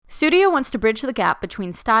Sudio wants to bridge the gap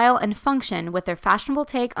between style and function with their fashionable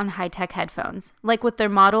take on high-tech headphones, like with their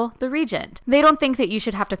model, the Regent. They don't think that you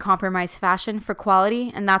should have to compromise fashion for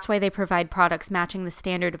quality, and that's why they provide products matching the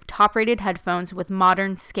standard of top-rated headphones with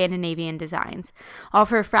modern Scandinavian designs, all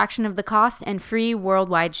for a fraction of the cost and free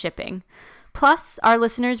worldwide shipping. Plus, our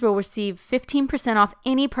listeners will receive 15% off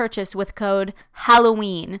any purchase with code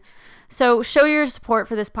HALLOWEEN. So show your support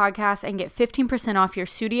for this podcast and get 15% off your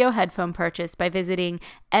Sudio headphone purchase by visiting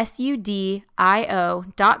sudio.com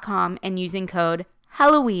and using code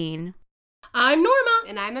HALLOWEEN. I'm Norma.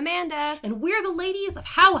 And I'm Amanda. And we're the ladies of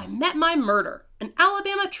How I Met My Murder, an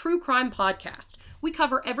Alabama true crime podcast. We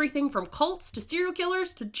cover everything from cults to serial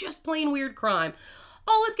killers to just plain weird crime,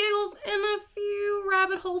 all with giggles and a few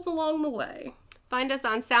rabbit holes along the way. Find us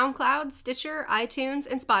on SoundCloud, Stitcher, iTunes,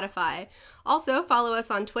 and Spotify. Also, follow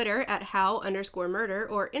us on Twitter at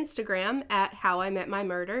how_murder or Instagram at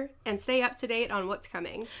howimetmymurder, and stay up to date on what's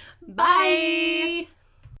coming. Bye!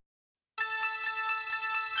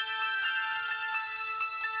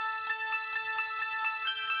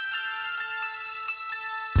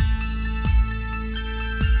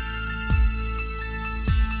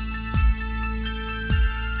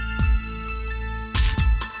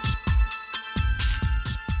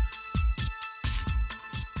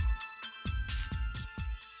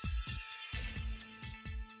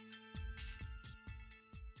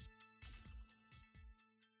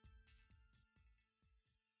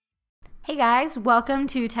 Hey guys, welcome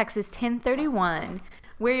to Texas 1031.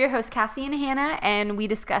 We're your hosts Cassie and Hannah, and we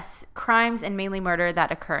discuss crimes and mainly murder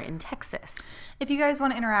that occur in Texas. If you guys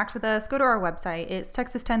want to interact with us, go to our website. It's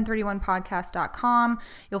texas1031podcast.com.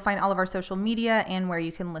 You'll find all of our social media and where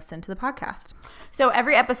you can listen to the podcast. So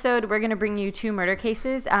every episode, we're going to bring you 2 murder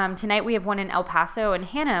cases. Tonight we have one in El Paso, and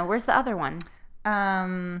Hannah, where's the other one?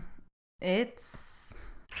 It's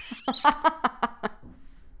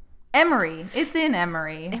Emory. It's in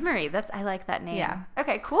Emory. Emory. I like that name. Yeah.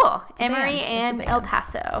 Okay, cool. It's a Emory band. and El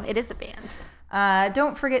Paso. It is a band.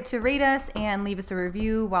 Don't forget to rate us and leave us a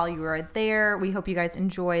review while you are there. We hope you guys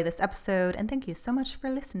enjoy this episode, and thank you so much for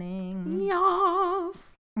listening.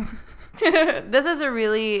 Yes. This is a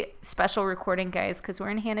really special recording, guys, because we're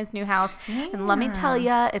in Hannah's new house. Yeah. And let me tell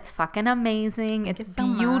you, it's fucking amazing. It's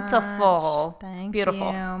beautiful. Thank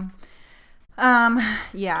beautiful. You.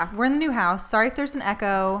 Yeah, we're in the new house. Sorry if there's an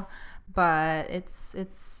echo, but it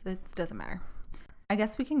doesn't matter. I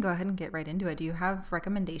guess we can go ahead and get right into it. Do you have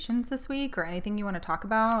recommendations this week or anything you want to talk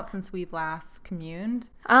about since we've last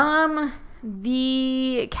communed? The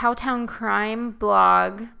Cowtown Crime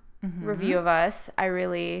blog review of us, I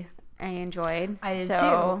enjoyed. I did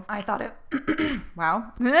too. I thought it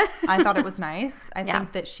wow. I thought it was nice. I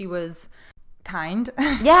think that she was kind.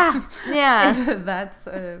 Yeah. That's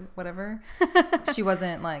whatever. She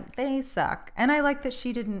wasn't like, they suck. And I like that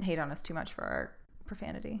she didn't hate on us too much for our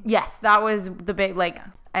profanity. Yes, that was the big,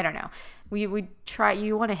 I don't know. We try,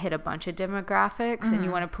 you want to hit a bunch of demographics and you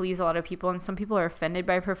want to please a lot of people, and some people are offended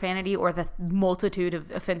by profanity or the multitude of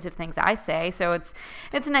offensive things I say. So it's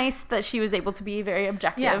nice that she was able to be very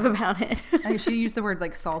objective about it. She used the word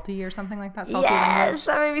like salty or something like that. Salty language.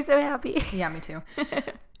 That made me so happy. Yeah, me too.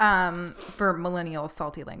 For millennials,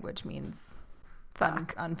 salty language means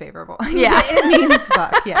fuck. Unfavorable. Yeah. It means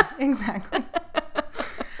fuck. Yeah, exactly.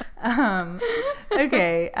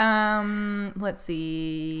 Okay. Let's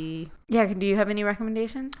see. Yeah. Do you have any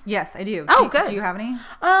recommendations? Yes, I do. Oh, good. Do you have any?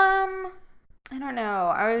 I don't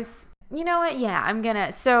know. You know what? Yeah,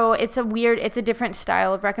 so it's a different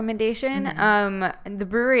style of recommendation. The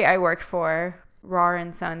brewery I work for, Raw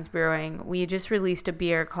 & Sons Brewing, we just released a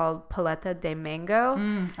beer called Paleta de Mango.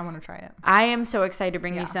 I want to try it. I am so excited to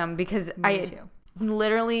bring you some because Me too.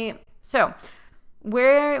 Literally, so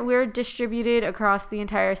we're distributed across the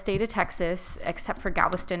entire state of Texas, except for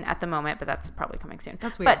Galveston at the moment, but that's probably coming soon.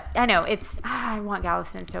 That's weird. But I know I want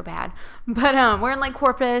Galveston so bad. But we're in like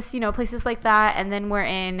Corpus, places like that, and then we're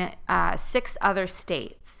in 6 other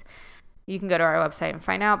states. You can go to our website and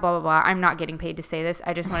find out, blah, blah, blah. I'm not getting paid to say this.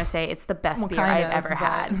 I just want to say it's the best beer I've ever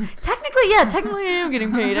had. Technically I am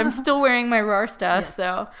getting paid. I'm still wearing my raw stuff,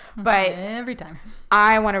 so. But every time.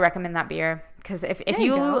 I want to recommend that beer because if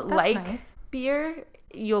you like beer,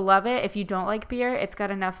 you'll love it. If you don't like beer, it's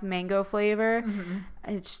got enough mango flavor.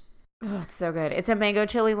 It's so good. It's a mango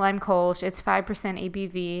chili lime Kolsch. It's 5%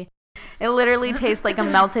 ABV. It literally tastes like a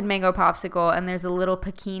melted mango popsicle, and there's a little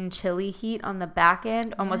Pekin chili heat on the back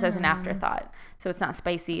end, almost as an afterthought. So it's not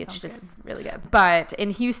spicy. It's just really good. But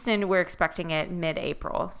in Houston, we're expecting it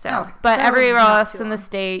mid-April. But everywhere else in the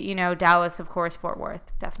state, Dallas, of course, Fort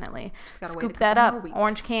Worth, definitely. Scoop that up.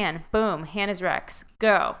 Orange can. Boom. Hannah's Rex.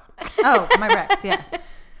 Go. Oh, my Rex, yeah.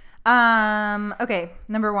 Okay,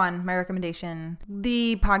 number 1, my recommendation.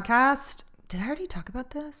 The podcast. Did I already talk about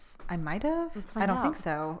this? I might have. I don't think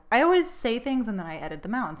so. I always say things and then I edit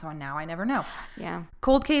them out, and so now I never know. Yeah.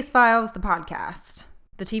 Cold Case Files, the podcast.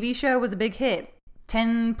 The TV show was a big hit.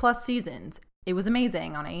 10 plus seasons. It was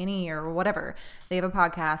amazing on A&E or whatever. They have a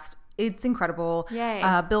podcast. It's incredible.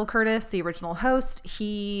 Yay. Bill Curtis, the original host,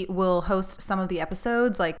 he will host some of the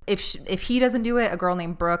episodes. Like if he doesn't do it, a girl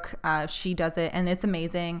named Brooke, she does it, and it's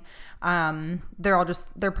amazing.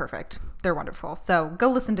 They're perfect. They're wonderful. So go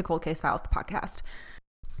listen to Cold Case Files, the podcast.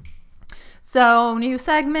 So new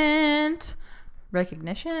segment,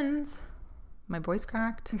 recognitions. My voice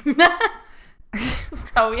cracked.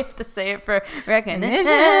 That's how we have to say it for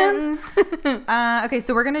recognitions. Okay,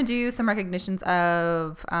 so we're gonna do some recognitions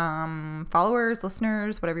of followers,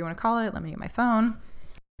 listeners, whatever you want to call it. Let me get my phone.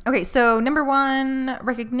 Okay, so number 1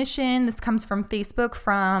 recognition. This comes from Facebook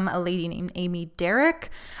from a lady named Amy Derrick.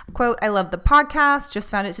 Quote, I love the podcast. Just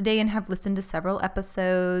found it today and have listened to several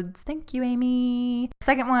episodes. Thank you, Amy.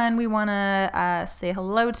 Second one we want to say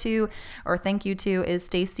hello to or thank you to is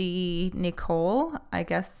Stacy Nicole. I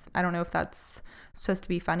guess, I don't know if that's supposed to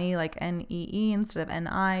be funny, like N-E-E instead of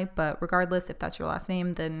N-I, but regardless, if that's your last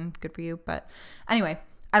name, then good for you. But anyway,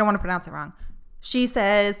 I don't want to pronounce it wrong. She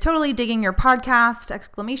says, totally digging your podcast, !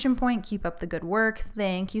 Keep up the good work.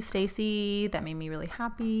 Thank you, Stacy. That made me really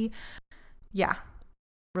happy. Yeah.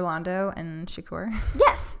 Rolando and Shakur.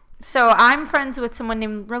 Yes. So I'm friends with someone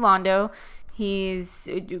named Rolando. He's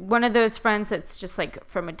one of those friends that's just like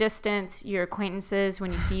from a distance. Your acquaintances,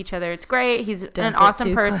 when you see each other, it's great. He's an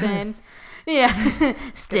awesome person. Close. Yeah.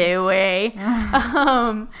 Stay away.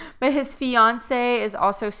 But his fiance is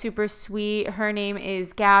also super sweet. Her name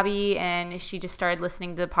is Gabby, and she just started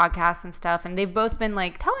listening to the podcast and stuff. And they've both been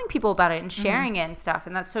like telling people about it and sharing it and stuff.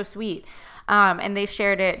 And that's so sweet. And they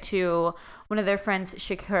shared it to one of their friends,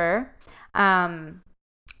 Shakur.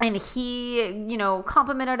 And he,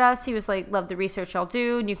 complimented us. He was like, love the research y'all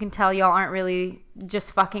do. And you can tell y'all aren't really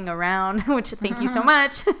just fucking around, which thank you so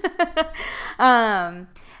much.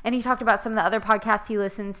 And he talked about some of the other podcasts he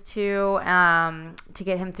listens to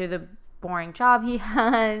get him through the boring job he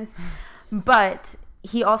has. But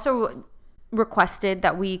he also requested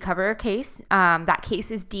that we cover a case. That case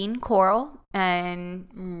is Dean Corll. And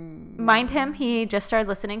mind him, he just started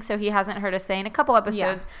listening, so he hasn't heard us say in a couple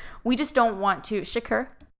episodes. Yeah. We just don't want to, Shakur,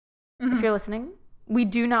 if you're listening, we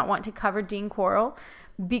do not want to cover Dean Corll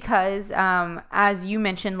because, as you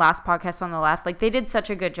mentioned last podcast on the left, like they did such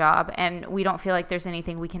a good job, and we don't feel like there's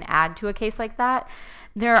anything we can add to a case like that.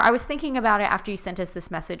 I was thinking about it after you sent us this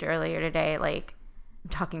message earlier today, like I'm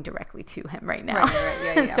talking directly to him right now. Right.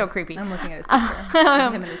 Yeah, it's so creepy. I'm looking at his picture.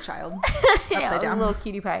 Him and his child. Upside down. A little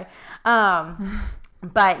cutie pie.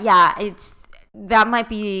 But yeah, it might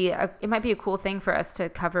be a cool thing for us to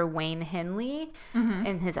cover Wayne Henley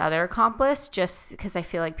and his other accomplice, just because I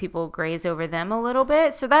feel like people graze over them a little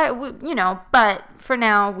bit. So that, but for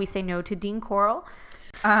now we say no to Dean Corll.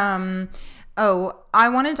 I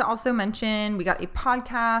wanted to also mention we got a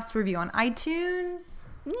podcast review on iTunes.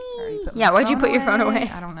 Why'd you put your phone away?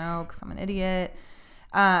 I don't know, because I'm an idiot.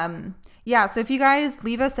 So if you guys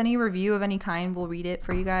leave us any review of any kind, we'll read it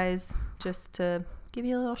for you guys just to give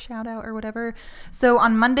you a little shout out or whatever. So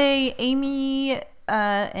on Monday, Amy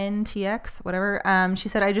NTX, whatever, she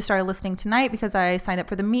said, I just started listening tonight because I signed up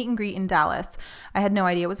for the meet and greet in Dallas. I had no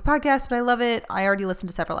idea it was a podcast, but I love it. I already listened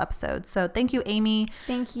to several episodes. So thank you, Amy.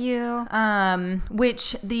 Thank you.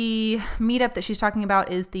 Which the meetup that she's talking about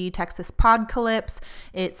is the Texas Podcalypse.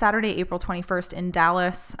 It's Saturday, April 21st in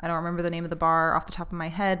Dallas. I don't remember the name of the bar off the top of my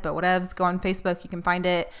head, but whatevs. Go on Facebook. You can find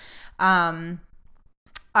it.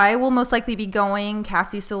 I will most likely be going.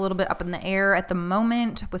 Cassie's still a little bit up in the air at the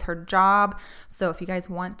moment with her job. So if you guys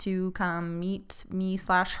want to come meet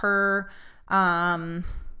me/her,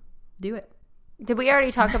 do it. Did we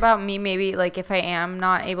already talk about me? Maybe like if I am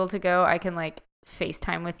not able to go, I can like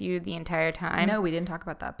FaceTime with you the entire time. No, we didn't talk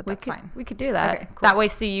about that, but that's fine. We could do that. Okay, cool. That way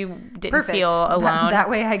so you didn't feel alone. That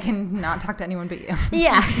way I can not talk to anyone but you.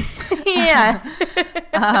 Yeah. Yeah.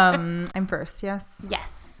 I'm first, yes?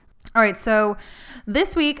 Yes. All right, so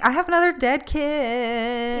this week I have another dead kid.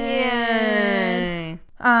 Yay.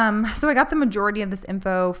 So I got the majority of this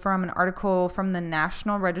info from an article from the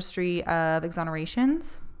National Registry of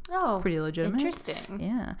Exonerations. Oh, pretty legitimate. Interesting.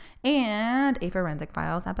 Yeah, and a Forensic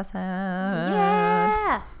Files episode.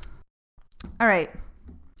 Yeah. All right,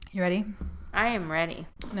 you ready? I am ready.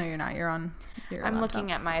 No, you're not. You're on. I'm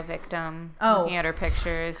looking at my victim. Oh. Looking at her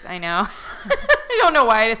pictures. I know. I don't know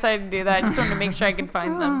why I decided to do that. I just wanted to make sure I could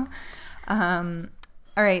find them.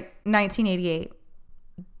 All right. 1988.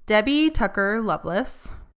 Debbie Tucker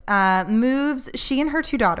Loveless moves she and her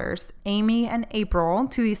two daughters, Amy and April,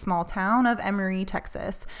 to the small town of Emory,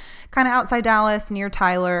 Texas, kind of outside Dallas, near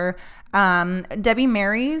Tyler. Debbie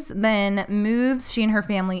marries, then moves she and her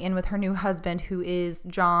family in with her new husband, who is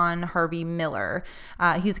John Harvey Miller.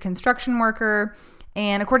 He's a construction worker.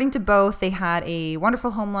 And according to both, they had a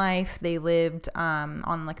wonderful home life. They lived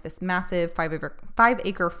on like this massive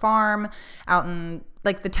 5-acre farm out in,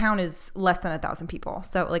 like, the town is less than 1,000 people.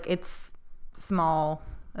 So like it's small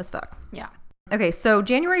as fuck. Yeah. Okay, so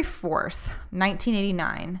January 4th,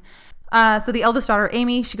 1989. So the eldest daughter,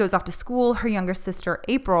 Amy, she goes off to school. Her younger sister,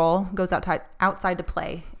 April, goes outside to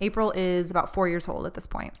play. April is about 4 years old at this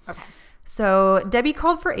point. Okay. So Debbie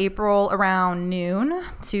called for April around noon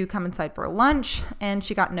to come inside for lunch, and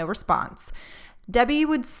she got no response. Debbie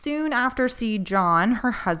would soon after see John,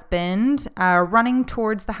 her husband, running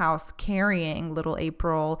towards the house carrying little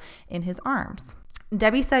April in his arms.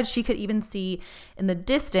 Debbie said she could even see in the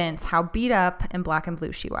distance how beat up and black and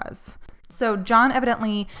blue she was. So John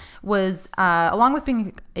evidently was, along with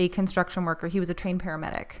being a construction worker, he was a trained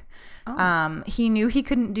paramedic. Oh. He knew he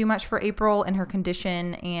couldn't do much for April in her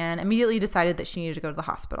condition and immediately decided that she needed to go to the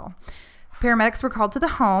hospital. Paramedics were called to the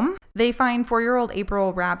home. They find 4-year-old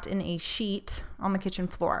April wrapped in a sheet on the kitchen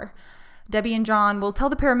floor. Debbie and John will tell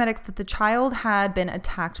the paramedics that the child had been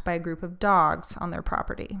attacked by a group of dogs on their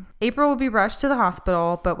property. April would be rushed to the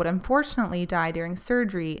hospital, but would unfortunately die during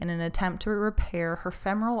surgery in an attempt to repair her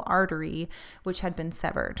femoral artery, which had been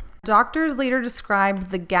severed. Doctors later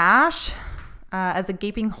described the gash as a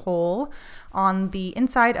gaping hole on the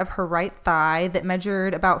inside of her right thigh that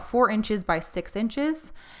measured about 4 inches by 6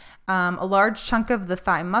 inches. A large chunk of the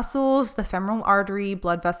thigh muscles, the femoral artery,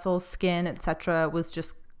 blood vessels, skin, etc. was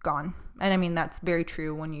just gone. And I mean, that's very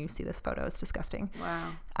true when you see this photo. It's disgusting.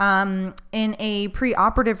 Wow. In a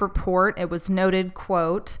preoperative report, it was noted,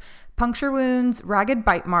 quote, puncture wounds, ragged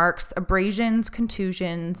bite marks, abrasions,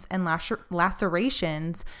 contusions, and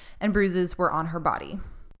lacerations and bruises were on her body.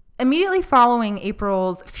 Immediately following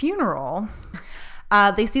April's funeral,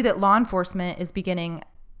 they see that law enforcement is beginning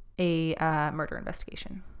a murder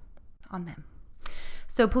investigation on them.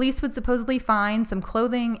 So police would supposedly find some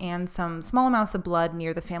clothing and some small amounts of blood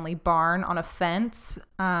near the family barn on a fence,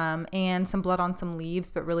 and some blood on some leaves,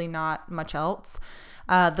 but really not much else.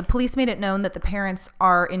 The police made it known that the parents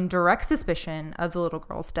are in direct suspicion of the little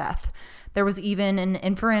girl's death. There was even an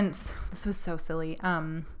inference, this was so silly,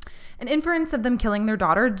 an inference of them killing their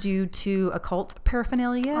daughter due to occult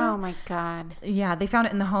paraphernalia. Oh my God. Yeah, they found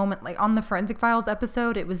it in the home. Like on the Forensic Files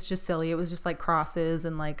episode, it was just silly. It was just like crosses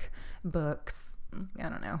and like books. I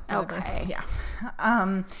don't know. Whatever. Okay. Yeah.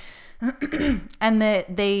 And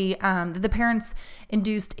the parents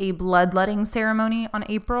induced a bloodletting ceremony on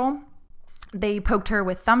April. They poked her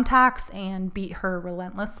with thumbtacks and beat her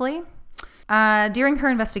relentlessly. During the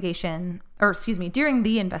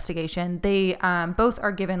investigation, they both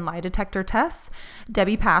are given lie detector tests.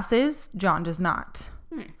 Debbie passes, John does not.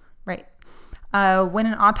 Right. When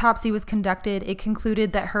an autopsy was conducted, it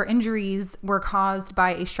concluded that her injuries were caused by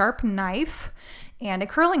a sharp knife and a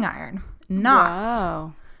curling iron,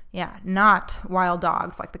 not wild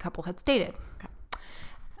dogs like the couple had stated.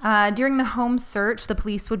 During the home search, the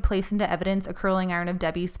police would place into evidence a curling iron of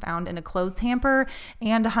Debbie's found in a clothes hamper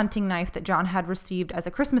and a hunting knife that John had received as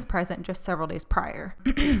a Christmas present just several days prior.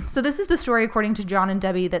 So this is the story, according to John and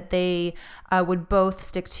Debbie, that they would both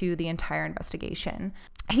stick to the entire investigation.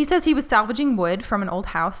 He says he was salvaging wood from an old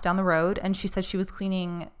house down the road, and she says she was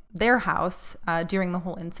cleaning their house during the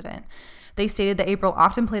whole incident. They stated that April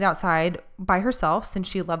often played outside by herself since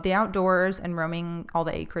she loved the outdoors and roaming all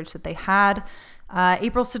the acreage that they had.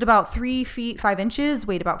 April stood about 3 feet 5 inches,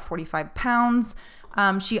 weighed about 45 pounds.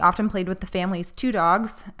 She often played with the family's 2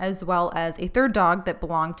 dogs, as well as a 3rd dog that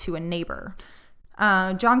belonged to a neighbor.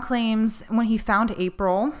 John claims when he found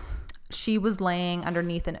April, she was laying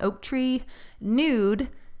underneath an oak tree, nude,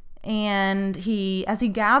 and as he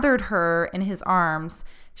gathered her in his arms,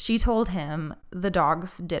 she told him the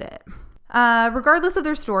dogs did it. Regardless of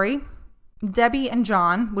their story, Debbie and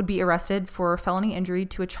John would be arrested for felony injury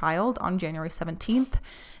to a child on January 17th,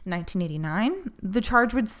 1989. The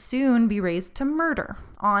charge would soon be raised to murder.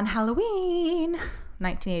 On Halloween,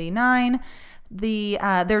 1989,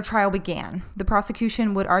 their trial began. The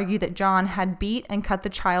prosecution would argue that John had beat and cut the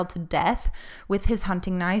child to death with his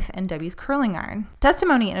hunting knife and Debbie's curling iron.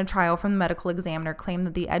 Testimony in a trial from the medical examiner claimed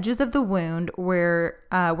that the edges of the wound were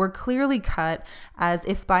clearly cut as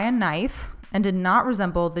if by a knife and did not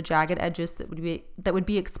resemble the jagged edges that would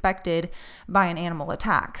be expected by an animal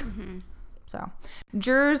attack. Mm-hmm. So,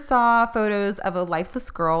 jurors saw photos of a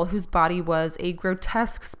lifeless girl whose body was a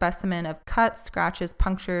grotesque specimen of cuts, scratches,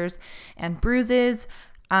 punctures, and bruises.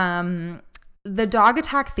 The dog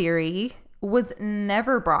attack theory was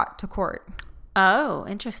never brought to court. Oh,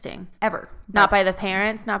 interesting. Ever. Not by the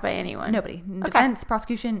parents, not by anyone. Nobody. Defense,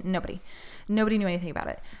 prosecution, nobody. Nobody knew anything about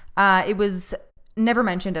it. It was never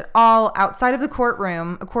mentioned at all outside of the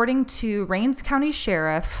courtroom. According to Rains County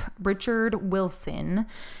Sheriff Richard Wilson,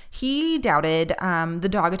 he doubted the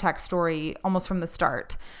dog attack story almost from the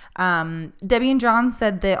start. Debbie and John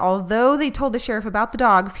said that although they told the sheriff about the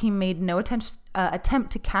dogs, he made no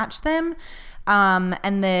attempt to catch them,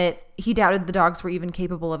 and that he doubted the dogs were even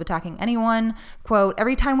capable of attacking anyone. Quote,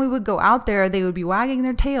 every time we would go out there, they would be wagging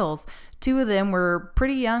their tails. 2 of them were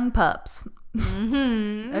pretty young pups.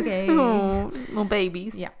 Mm-hmm. Okay. Oh, little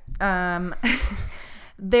babies. Yeah.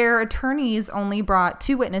 Their attorneys only brought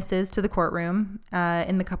 2 witnesses to the courtroom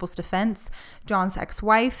in the couple's defense, John's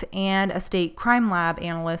ex-wife and a state crime lab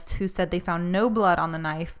analyst who said they found no blood on the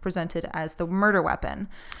knife presented as the murder weapon.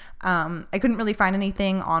 I couldn't really find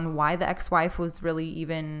anything on why the ex-wife was really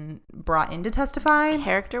even brought in to testify.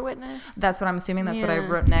 Character witness? That's what I'm assuming. That's what I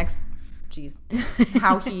wrote next. Jeez.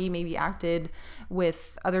 How he maybe acted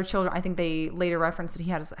with other children. I think they later referenced that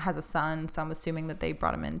he has a son, so I'm assuming that they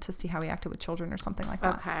brought him in to see how he acted with children or something like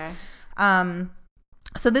that. Okay.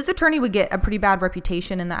 So this attorney would get a pretty bad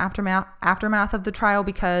reputation in the aftermath of the trial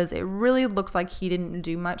because it really looked like he didn't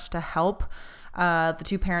do much to help the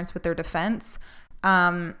 2 parents with their defense.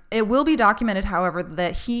 It will be documented, however,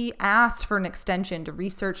 that he asked for an extension to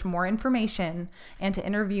research more information and to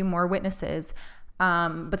interview more witnesses.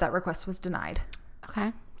 But that request was denied.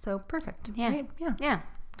 Okay. So perfect. Yeah. Right? Yeah. Yeah.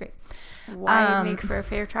 Great. Why make for a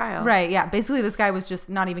fair trial? Right. Yeah. Basically, this guy was just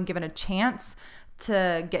not even given a chance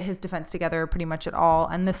to get his defense together pretty much at all.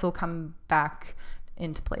 And this will come back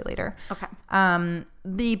into play later. Okay.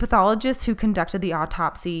 The pathologist who conducted the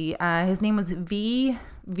autopsy, his name was V,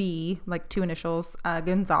 like 2 initials,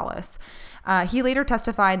 Gonzalez. He later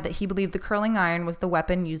testified that he believed the curling iron was the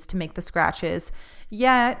weapon used to make the scratches.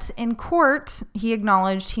 Yet, in court, he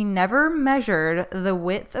acknowledged he never measured the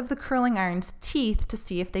width of the curling iron's teeth to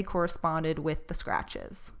see if they corresponded with the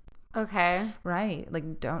scratches. Okay. Right. Like,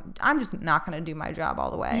 I'm just not going to do my job all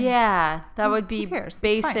the way. Yeah. That would be Who cares? It's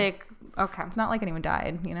basic. Okay. It's not like anyone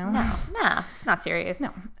died, you know? No, it's not serious.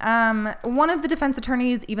 No. One of the defense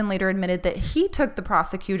attorneys even later admitted that he took the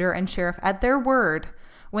prosecutor and sheriff at their word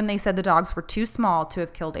when they said the dogs were too small to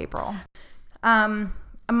have killed April.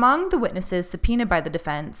 Among the witnesses subpoenaed by the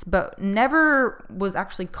defense, but never was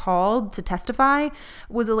actually called to testify,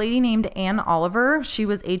 was a lady named Ann Oliver. She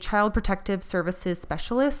was a child protective services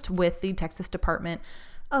specialist with the Texas Department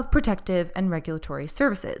of Protective and Regulatory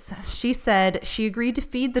Services. She said she agreed to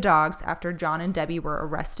feed the dogs after John and Debbie were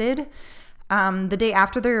arrested. The day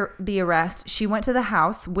after the arrest, she went to the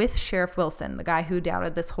house with Sheriff Wilson, the guy who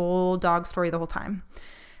doubted this whole dog story the whole time.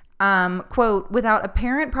 Quote, without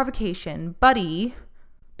apparent provocation, Buddy...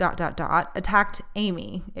 attacked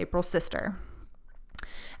Amy, April's sister.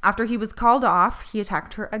 After he was called off, he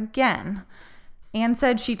attacked her again. Anne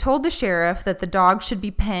said she told the sheriff that the dogs should be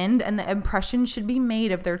penned and the impression should be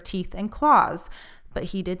made of their teeth and claws, but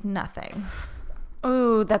he did nothing.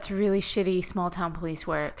 Oh, that's really shitty small town police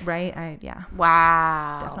work. Right? Yeah.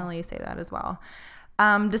 Wow. Definitely say that as well.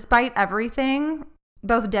 Despite everything,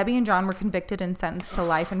 both Debbie and John were convicted and sentenced to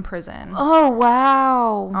life in prison. Oh,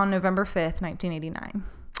 wow. On November 5th, 1989.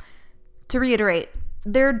 To reiterate,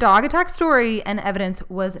 their dog attack story and evidence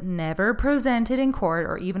was never presented in court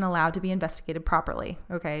or even allowed to be investigated properly.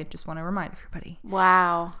 Okay, just want to remind everybody.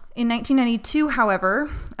 Wow. In 1992, however,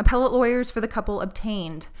 appellate lawyers for the couple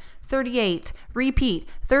obtained 38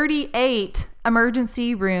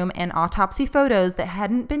 emergency room and autopsy photos that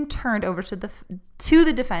hadn't been turned over to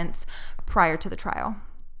the defense prior to the trial.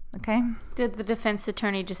 Okay. Did the defense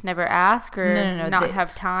attorney just never ask or No,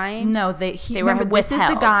 have time? No, they remember, were this is the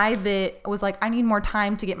withheld. guy that was like, I need more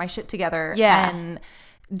time to get my shit together. Yeah. And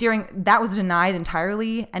that was denied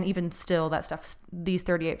entirely. And even still, these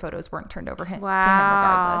 38 photos weren't turned over to him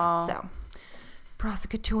regardless. So,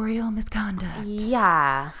 prosecutorial misconduct.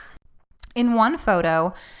 Yeah. In one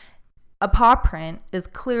photo, a paw print is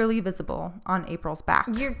clearly visible on April's back.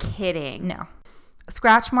 You're kidding. No.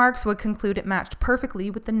 Scratch marks would conclude it matched perfectly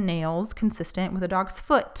with the nails consistent with a dog's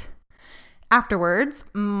foot. Afterwards,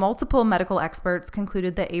 multiple medical experts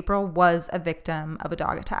concluded that April was a victim of a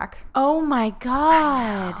dog attack. Oh my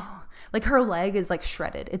God. Like her leg is like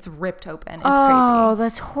shredded. It's ripped open. It's Oh, crazy.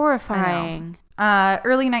 that's horrifying.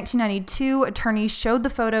 Early 1992, attorneys showed the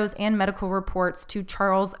photos and medical reports to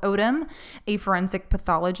Charles Odom, a forensic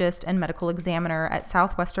pathologist and medical examiner at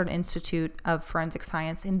Southwestern Institute of Forensic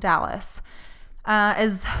Science in Dallas.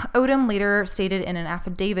 As Odom later stated in an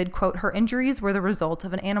affidavit, quote, her injuries were the result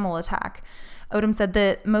of an animal attack. Odom said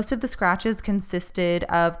that most of the scratches consisted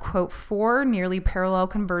of, quote, 4 nearly parallel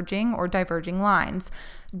converging or diverging lines.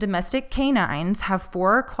 Domestic canines have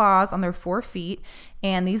 4 claws on their 4 feet,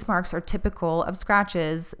 and these marks are typical of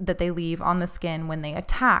scratches that they leave on the skin when they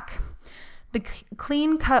attack. The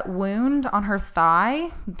clean-cut wound on her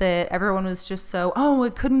thigh that everyone was just so, oh,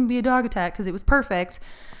 it couldn't be a dog attack because it was perfect,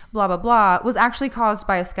 blah, blah, blah, was actually caused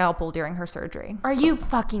by a scalpel during her surgery. Are you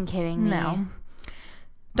fucking kidding me? No.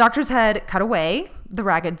 Doctors had cut away the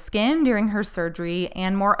ragged skin during her surgery,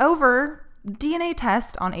 and moreover, DNA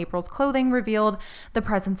test on April's clothing revealed the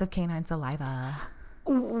presence of canine saliva.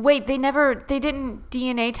 Wait, they didn't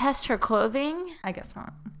DNA test her clothing? I guess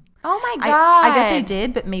not. Oh my God. I guess they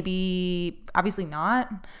did, but maybe, obviously not.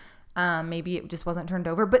 Maybe it just wasn't turned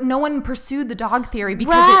over, but no one pursued the dog theory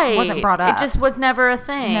because it wasn't brought up. It just was never a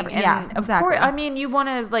thing. Never, yeah, exactly. Of course, I mean, you want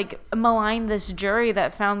to like malign this jury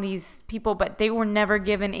that found these people, but they were never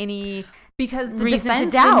given any because the reason defense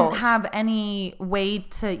to doubt. Didn't have any way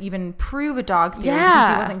to even prove a dog theory because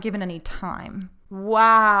he wasn't given any time.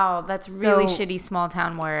 Wow, that's really shitty small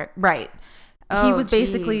town work. Right. Oh, he was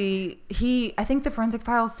basically, I think the forensic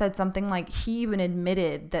files said something like he even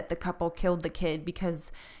admitted that the couple killed the kid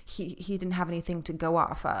because he didn't have anything to go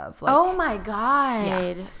off of. Like, oh my God.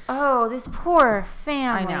 Yeah. Oh, this poor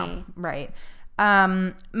family. I know, right.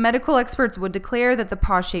 Medical experts would declare that the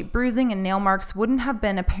paw-shaped bruising and nail marks wouldn't have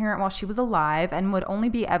been apparent while she was alive and would only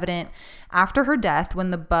be evident after her death when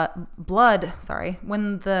her blood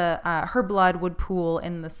would pool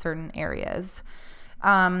in the certain areas.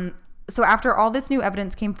 So after all this new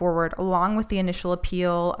evidence came forward, along with the initial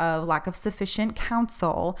appeal of lack of sufficient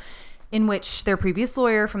counsel, in which their previous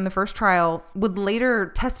lawyer from the first trial would later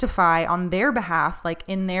testify on their behalf, like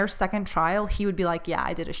in their second trial, he would be like, yeah,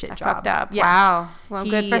 I did a shit job. Fucked up. Yeah. Wow. Well,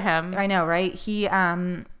 good for him. I know, right?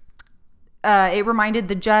 It reminded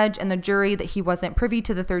the judge and the jury that he wasn't privy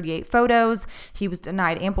to the 38 photos. He was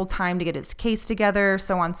denied ample time to get his case together,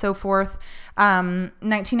 so on and so forth.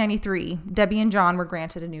 1993, Debbie and John were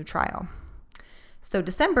granted a new trial. So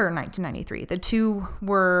December 1993, the two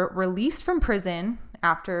were released from prison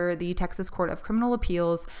after the Texas Court of Criminal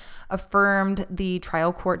Appeals affirmed the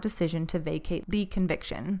trial court decision to vacate the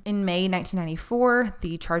conviction. In May 1994,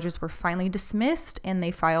 the charges were finally dismissed and they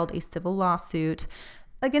filed a civil lawsuit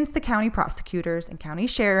against the county prosecutors and county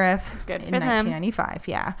sheriff in 1995.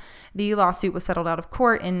 Yeah. The lawsuit was settled out of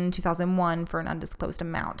court in 2001 for an undisclosed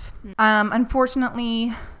amount.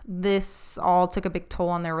 Unfortunately, this all took a big toll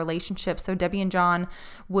on their relationship. So Debbie and John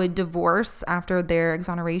would divorce after their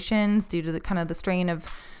exonerations due to the strain of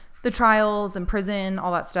the trials and prison,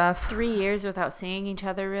 all that stuff. 3 years without seeing each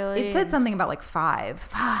other, really? It said something about like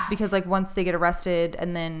 5. Because like once they get arrested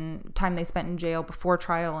and then time they spent in jail before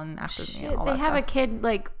trial and after, all that stuff. They have a kid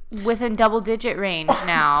like within double-digit range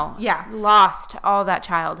now. Yeah. Lost all that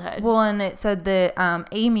childhood. Well, and it said that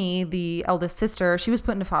Amy, the eldest sister, she was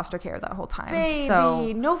put into foster care that whole time. Baby,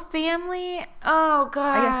 so no family? Oh,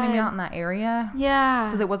 God. I guess maybe not in that area. Yeah.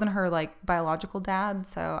 Because it wasn't her, like, biological dad,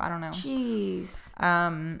 so I don't know. Jeez.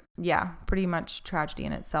 Yeah, pretty much tragedy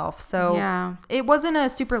in itself. So yeah. It wasn't a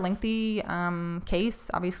super lengthy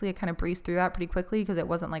case. Obviously, it kind of breezed through that pretty quickly because it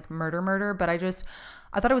wasn't, like, murder, but I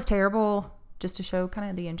thought it was terrible just to show kind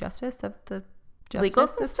of the injustice of the justice legal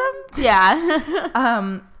system. Yeah.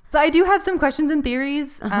 So I do have some questions and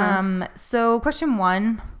theories. So question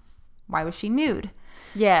 1, why was she nude?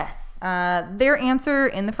 Yes. Their answer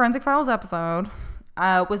in the Forensic Files episode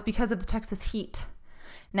was because of the Texas heat.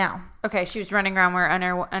 Now, okay, she was running around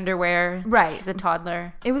wearing underwear. Right. She's a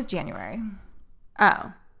toddler. It was January.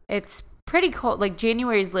 Oh, it's pretty cold. Like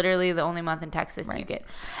January is literally the only month in Texas you get,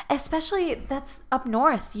 especially that's up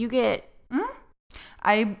north. You get.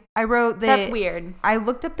 I wrote that. That's weird. I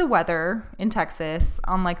looked up the weather in Texas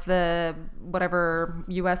on like the whatever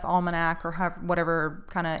U.S. Almanac or whatever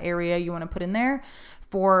kind of area you want to put in there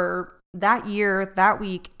for that year, that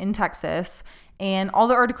week in Texas. And all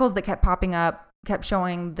the articles that kept popping up kept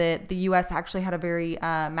showing that the U.S. actually had a very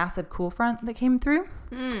massive cool front that came through,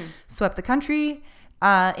 swept the country.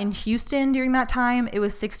 In Houston during that time, it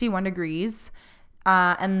was 61 degrees.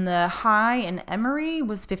 And the high in Emory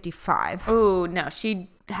was 55. Oh, no. She'd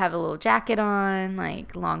have a little jacket on,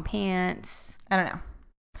 like long pants. I don't know.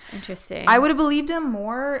 Interesting. I would have believed him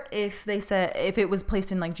more if they said, if it was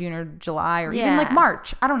placed in like June or July or even like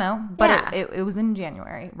March. I don't know. But it was in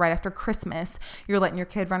January, right after Christmas. You're letting your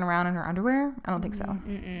kid run around in her underwear? I don't think so.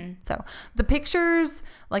 So the pictures,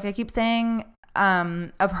 like I keep saying,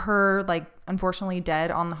 of her, like, unfortunately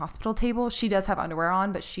dead on the hospital table. She does have underwear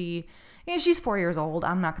on, but she's 4 years old.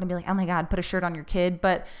 I'm not going to be like, oh my God, put a shirt on your kid.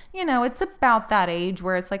 But, it's about that age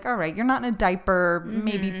where it's like, all right, you're not in a diaper.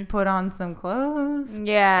 Maybe put on some clothes.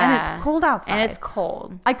 Yeah. And it's cold outside. And it's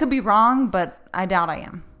cold. I could be wrong, but I doubt I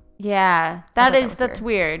am. Yeah. That's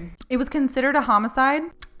weird. It was considered a homicide.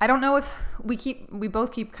 I don't know if we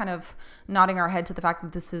both keep kind of nodding our head to the fact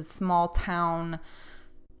that this is small town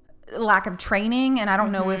lack of training. And I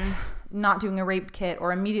don't know if not doing a rape kit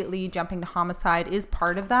or immediately jumping to homicide is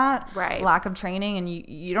part of that. Right. Lack of training, and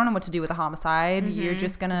you don't know what to do with a homicide. You're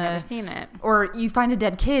just going to... Never seen it. Or you find a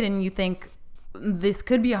dead kid and you think, this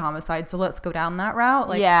could be a homicide, so let's go down that route.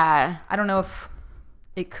 Like, yeah. I don't know if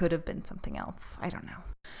it could have been something else. I don't know.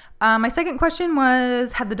 My second question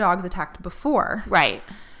was, had the dogs attacked before? Right.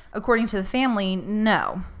 According to the family,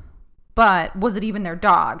 no. But was it even their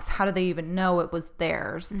dogs? How did they even know it was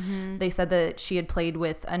theirs? They said that she had played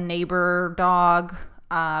with a neighbor dog.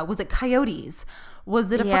 Was it coyotes?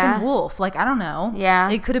 Was it a fucking wolf? Like, I don't know.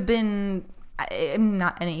 Yeah. It could have been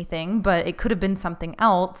not anything, but it could have been something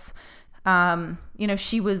else.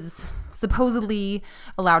 She was supposedly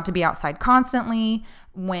allowed to be outside constantly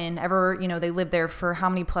whenever, they lived there for how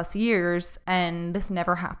many plus years. And this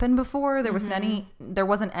never happened before. There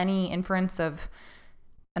wasn't any inference of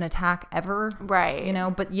an attack ever.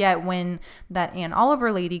 Right. But yet when that Ann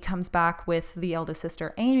Oliver lady comes back with the eldest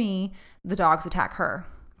sister, Amy, the dogs attack her,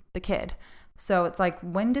 the kid. So it's like,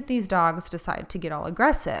 when did these dogs decide to get all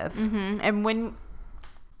aggressive?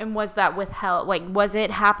 And was that withheld? Like, was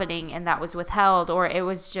it happening and that was withheld, or it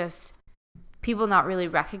was just people not really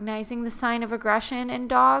recognizing the sign of aggression in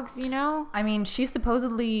dogs, I mean, she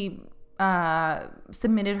supposedly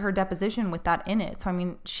submitted her deposition with that in it. So, I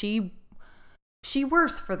mean, she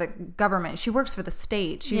works for the government. She works for the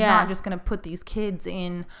state. She's not just going to put these kids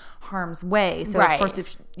in harm's way. So, of course,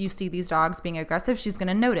 if you see these dogs being aggressive, she's going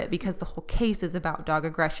to note it because the whole case is about dog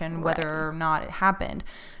aggression, whether or not it happened.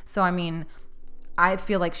 So, I mean, I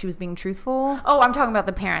feel like she was being truthful. Oh, I'm talking about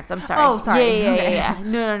the parents. I'm sorry. Oh, sorry. Yeah.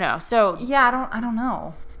 No. So, yeah, I don't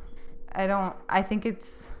know. I think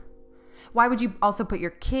it's... Why would you also put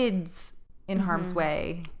your kids in harm's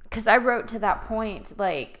way? Because I wrote to that point,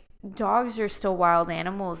 like, dogs are still wild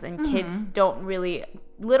animals, and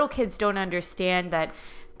little kids don't understand that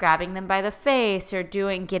grabbing them by the face or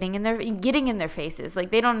getting in their faces,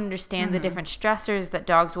 like, they don't understand the different stressors that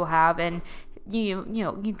dogs will have, and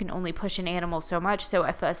you can only push an animal so much. So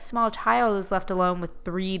if a small child is left alone with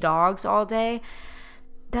 3 dogs all day,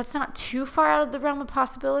 that's not too far out of the realm of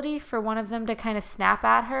possibility for one of them to kind of snap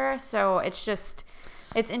at her. So it's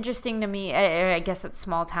interesting to me. I guess it's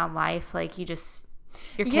small town life. Like, your kids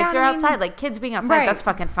are outside. Like, kids being outside, that's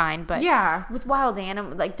fucking fine. But with wild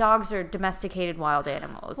animals, like, dogs are domesticated wild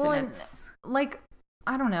animals. Well, and it's like,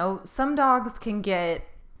 I don't know. Some dogs can get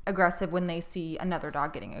aggressive when they see another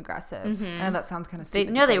dog getting aggressive. I know that sounds kind of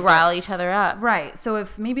stupid. They rile each other up. Right. So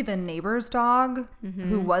if maybe the neighbor's dog,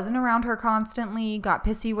 who wasn't around her constantly, got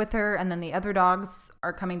pissy with her, and then the other dogs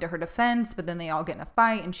are coming to her defense, but then they all get in a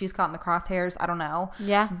fight and she's caught in the crosshairs. I don't know.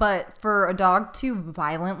 Yeah. But for a dog to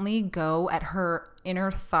violently go at her inner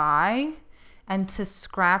thigh and to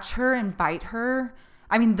scratch her and bite her,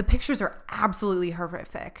 I mean, the pictures are absolutely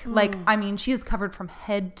horrific. Like, I mean, she is covered from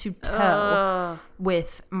head to toe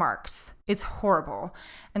with marks. It's horrible.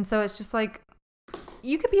 And so it's just like,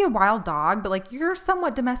 you could be a wild dog, but, like, you're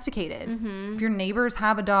somewhat domesticated. If your neighbors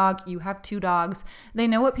have a dog, you have 2 dogs. They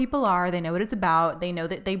know what people are. They know what it's about. They know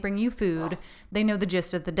that they bring you food. They know the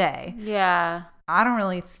gist of the day. Yeah. I don't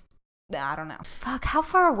know. Fuck, how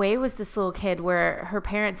far away was this little kid where her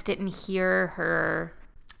parents didn't hear her?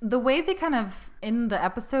 The way they kind of, in the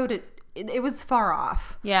episode, it was far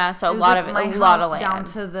off. Yeah, so It was a lot like of my a lot house of land. down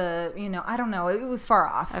to the, I don't know. It was far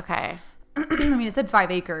off. Okay. I mean, it said 5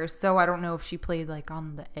 acres, so I don't know if she played, like,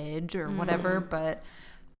 on the edge or whatever, but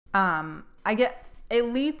it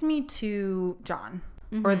leads me to John,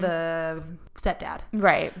 or the stepdad.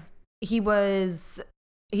 Right. He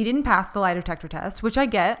didn't pass the lie detector test, which I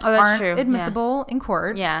get. Oh, that's aren't true. admissible in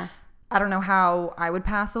court. Yeah. I don't know how I would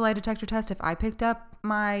pass a lie detector test if I picked up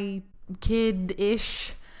my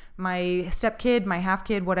kid-ish, my step-kid, my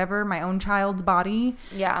half-kid, whatever, my own child's body.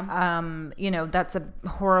 Yeah. That's a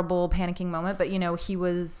horrible panicking moment, but, he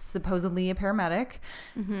was supposedly a paramedic.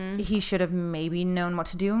 He should have maybe known what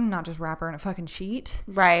to do, not just wrap her in a fucking sheet.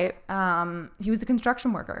 Right. He was a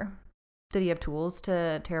construction worker. Did he have tools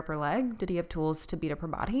to tear up her leg? Did he have tools to beat up her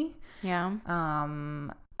body? Yeah.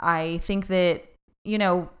 I think that,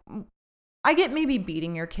 I get maybe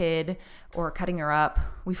beating your kid or cutting her up.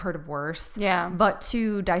 We've heard of worse. Yeah. But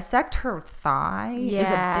to dissect her thigh is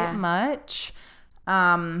a bit much.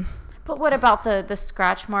 But what about the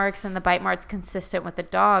scratch marks and the bite marks consistent with the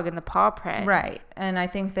dog and the paw print? Right. And I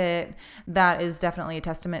think that is definitely a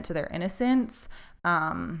testament to their innocence.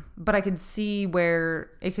 But I could see where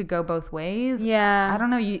it could go both ways. Yeah. I don't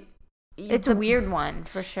know. It's a weird one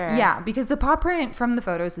for sure. Yeah, because the paw print from the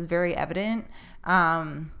photos is very evident.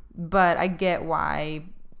 But I get why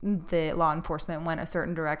the law enforcement went a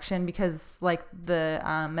certain direction, because like the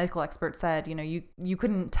medical expert said, you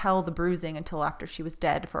couldn't tell the bruising until after she was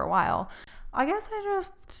dead for a while. I guess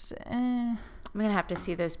I'm gonna have to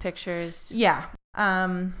see those pictures. Yeah.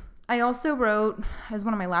 I also wrote as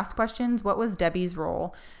one of my last questions, what was Debbie's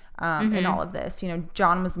role in all of this?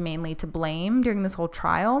 John was mainly to blame during this whole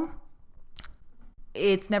trial.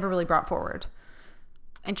 It's never really brought forward.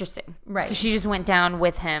 Interesting. Right. So she just went down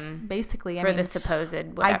with him. Basically. For the supposed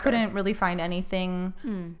whatever. I couldn't really find anything.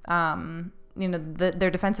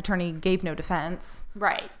 Their defense attorney gave no defense.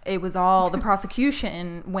 Right. It was all the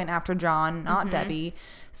prosecution went after John, not Debbie.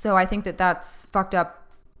 So I think that's fucked up.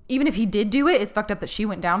 Even if he did do it, it's fucked up that she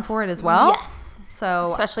went down for it as well. Yes.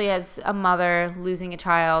 So especially as a mother losing a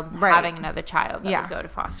child, having another child that would go to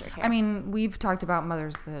foster care. I mean, we've talked about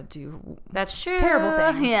mothers that do that's true. terrible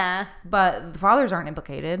things. Yeah. But the fathers aren't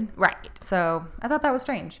implicated. Right. So I thought that was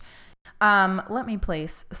strange. Let me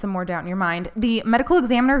place some more doubt in your mind. The medical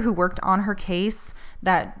examiner who worked on her case,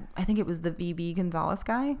 that I think it was the VV Gonzalez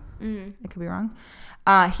guy. I could be wrong.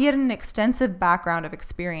 He had an extensive background of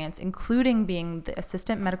experience, including being the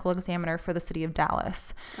assistant medical examiner for the city of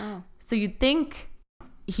Dallas. Oh. So you'd think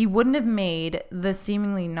he wouldn't have made the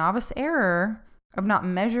seemingly novice error of not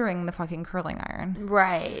measuring the fucking curling iron.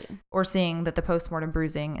 Right. Or seeing that the postmortem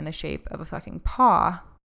bruising in the shape of a fucking paw.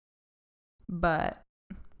 But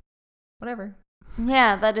whatever.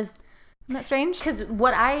 Yeah, that is... Isn't that strange? Because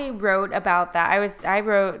what I wrote about that, I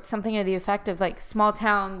wrote something to the effect of like small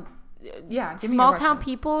town... Yeah, small town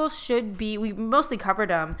people should be... We mostly covered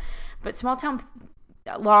them, but small town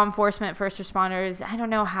law enforcement, first responders, I don't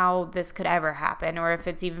know how this could ever happen or if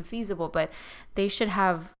it's even feasible, but they should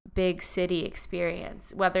have big city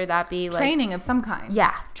experience, whether that be like training of some kind.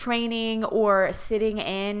 Yeah, training or sitting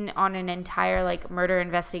in on an entire like murder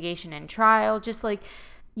investigation and trial. Just like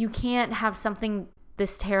you can't have something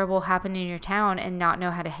this terrible happen in your town and not know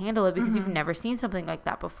how to handle it because you've never seen something like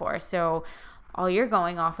that before. So all you're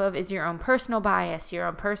going off of is your own personal bias, your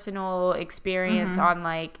own personal experience on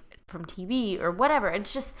like from TV or whatever.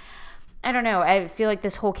 It's just, I don't know. I feel like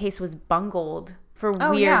this whole case was bungled for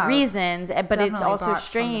weird reasons, but definitely it's also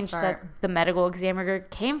strange that the medical examiner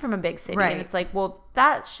came from a big city. Right. And it's like, well,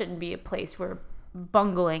 that shouldn't be a place where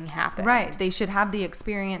bungling happened. Right. They should have the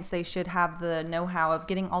experience. They should have the know-how of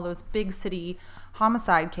getting all those big city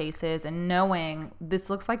homicide cases and knowing this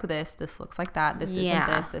looks like this looks like that, this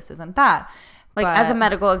isn't this isn't that. Like, as a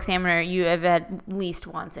medical examiner, you have at least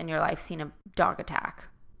once in your life seen a dog attack.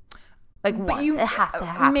 Like, once. It has to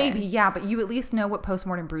happen. Maybe, yeah, but you at least know what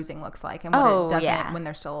postmortem bruising looks like and what it doesn't when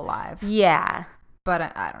they're still alive. Yeah.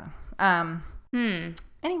 But I don't know.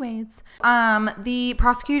 Anyways, the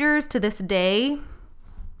prosecutors to this day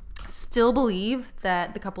still believe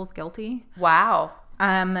that the couple's guilty. Wow.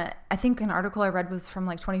 I think an article I read was from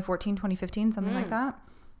like 2014, 2015, something like that.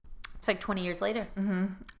 It's like 20 years later.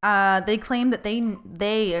 They claim that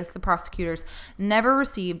they, as the prosecutors, never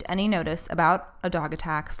received any notice about a dog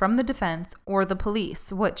attack from the defense or the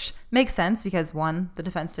police, which makes sense because, one, the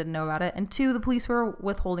defense didn't know about it, and two, the police were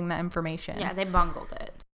withholding that information. Yeah, they bungled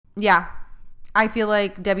it. Yeah. I feel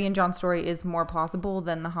like Debbie and John's story is more plausible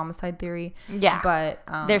than the homicide theory. Yeah. But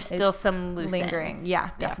there's still some loose lingering. ends. Yeah,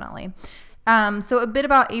 definitely. So a bit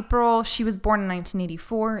about April. She was born in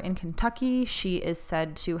 1984 in Kentucky. She is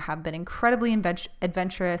said to have been incredibly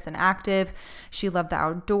adventurous and active. She loved the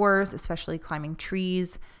outdoors, especially climbing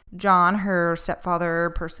trees. John, her stepfather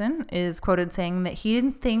person, is quoted saying that he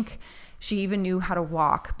didn't think she even knew how to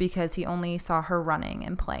walk because he only saw her running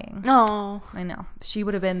and playing. Oh. I know. She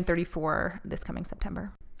would have been 34 this coming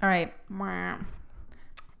September. All right.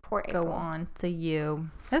 Poor April. Go on to you.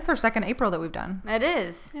 That's our second April that we've done. It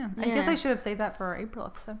is. Yeah. I guess I should have saved that for our April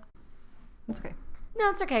episode. It's okay. No,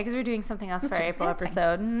 it's okay because we're doing something else for our April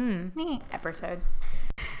episode. Episode.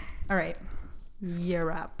 All right.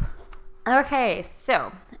 You're up. Okay.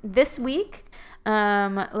 So this week,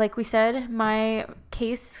 like we said, my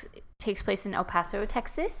case takes place in El Paso,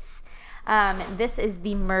 Texas. This is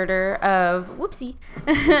the murder of... Whoopsie.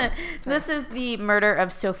 This is the murder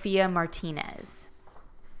of Sofia Martinez.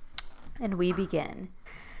 And we begin.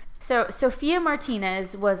 So Sophia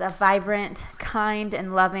Martinez was a vibrant, kind,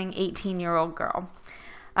 and loving 18-year-old girl.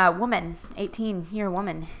 Woman, 18-year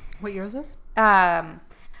woman. What year is this?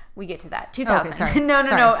 We get to that. 2000. Okay, sorry. No.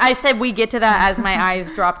 Sorry. I said we get to that as my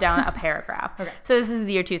eyes drop down a paragraph. Okay. So this is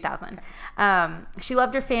the year 2000. She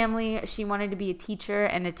loved her family. She wanted to be a teacher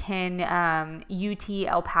and attend UT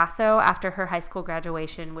El Paso after her high school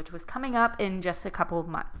graduation, which was coming up in just a couple of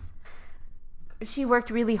months. She worked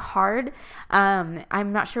really hard.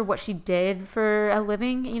 I'm not sure what she did for a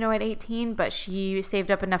living, at 18, but she saved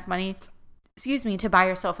up enough money, to buy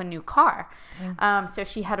herself a new car. So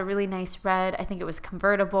she had a really nice red, I think it was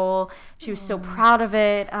convertible. She was so proud of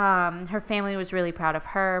it. Her family was really proud of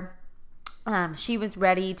her. She was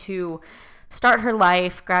ready to start her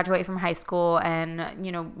life, graduate from high school, and,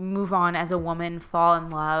 move on as a woman, fall in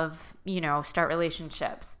love, start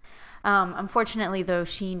relationships. Unfortunately, though,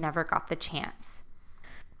 she never got the chance.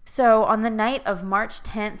 So on the night of March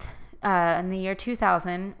 10th, in the year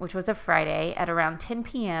 2000, which was a Friday, at around 10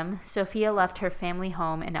 p.m., Sophia left her family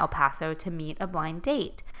home in El Paso to meet a blind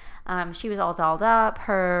date. She was all dolled up.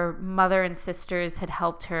 Her mother and sisters had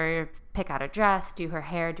helped her pick out a dress, do her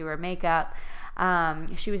hair, do her makeup.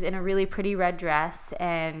 She was in a really pretty red dress,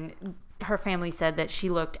 and her family said that she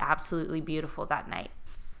looked absolutely beautiful that night.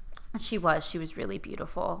 She was really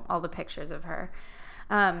beautiful, all the pictures of her.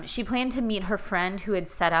 She planned to meet her friend who had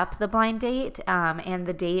set up the blind date and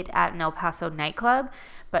the date at an El Paso nightclub,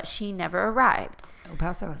 but she never arrived. El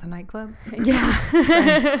Paso is a nightclub? Yeah.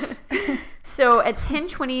 So at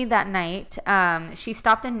 10:20 that night, she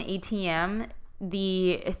stopped at an ATM.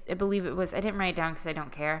 I believe it was, I didn't write it down because I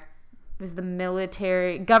don't care. It was the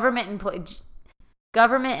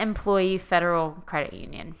government employee Federal Credit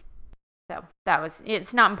Union. So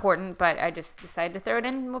it's not important, but I just decided to throw it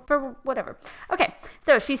in for whatever. Okay,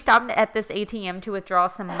 so she stopped at this ATM to withdraw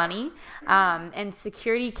some money, and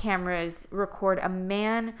security cameras record a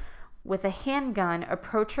man with a handgun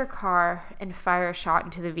approach her car and fire a shot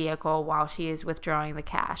into the vehicle while she is withdrawing the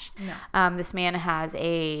cash. No. This man has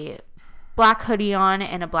a black hoodie on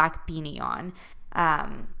and a black beanie on.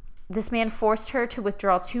 This man forced her to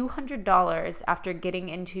withdraw $200 after getting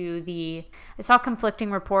into I saw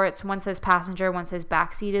conflicting reports. One says passenger, one says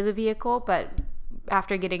backseat of the vehicle, but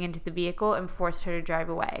after getting into the vehicle, and forced her to drive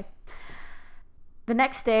away. The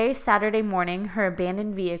next day, Saturday morning, her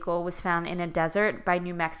abandoned vehicle was found in a desert by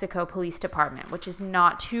New Mexico Police Department, which is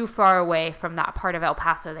not too far away from that part of El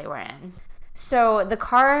Paso they were in. So the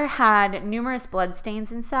car had numerous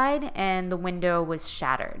bloodstains inside, and the window was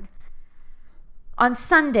shattered. On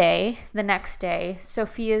Sunday, the next day,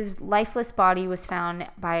 Sophia's lifeless body was found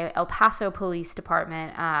by El Paso Police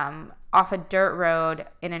Department off a dirt road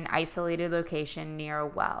in an isolated location near a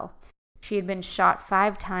well. She had been shot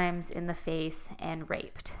 5 times in the face and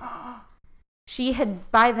raped. She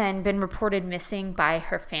had by then been reported missing by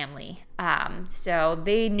her family. So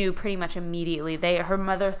they knew pretty much immediately. Her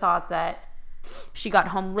mother thought that she got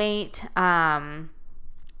home late,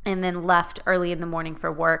 and then left early in the morning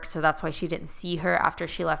for work, so that's why she didn't see her after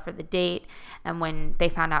she left for the date. And when they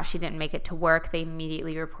found out she didn't make it to work, they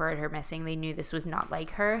immediately reported her missing. They knew this was not like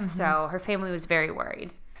her, so her family was very worried.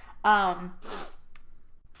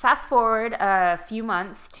 Fast forward a few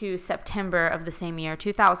months to September of the same year,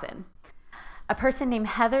 2000. A person named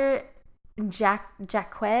Heather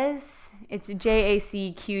Jacquez. It's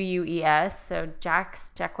Jacqueus. So Jacquez.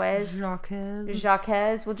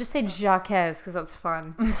 We'll just say Jacquez because that's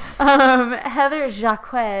fun. Heather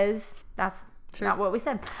Jacquez. That's not what we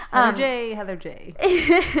said. Heather J.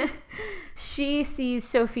 She sees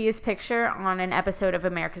Sophia's picture on an episode of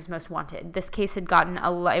America's Most Wanted. This case had gone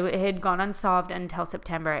unsolved until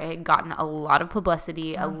September. It had gotten a lot of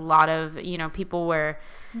publicity. A lot of, people were...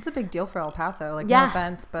 It's a big deal for El Paso. No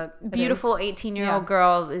offense, but... Beautiful 18-year-old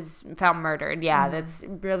girl is found murdered. Yeah, that's a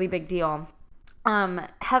really big deal.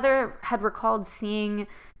 Heather had recalled seeing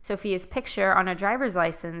Sophia's picture on a driver's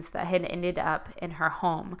license that had ended up in her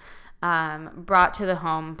home, brought to the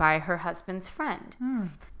home by her husband's friend.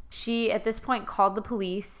 She, at this point, called the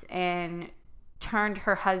police and turned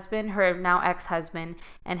her husband, her now ex-husband,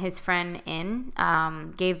 and his friend in,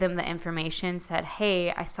 gave them the information, said,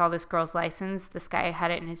 hey, I saw this girl's license. This guy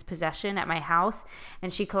had it in his possession at my house,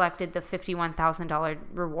 and she collected the $51,000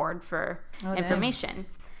 reward for information. Dang.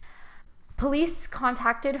 Police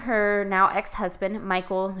contacted her now ex-husband,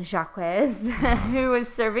 Michael Jacquez, who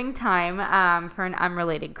was serving time for an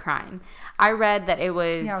unrelated crime. I read that it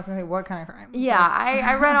was... Yeah, I was going to say, what kind of crime?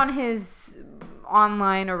 I read on his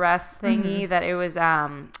online arrest thingy that it was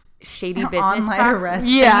shady business online arrest.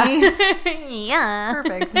 Yeah. Yeah.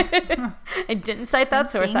 Perfect. I didn't cite that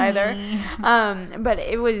source either. But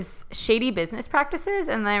it was shady business practices,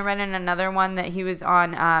 and then I read in another one that he was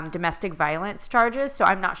on domestic violence charges, so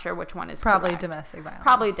I'm not sure which one is Probably correct. Domestic violence.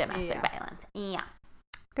 Probably domestic violence. Yeah.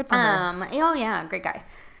 Good for her. Oh yeah, great guy.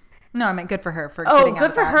 No, I meant good for her for getting out good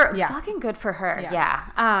of for that. her. Yeah. Fucking good for her.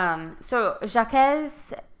 Yeah. So Jacques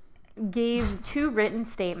gave 2 written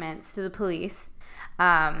statements to the police.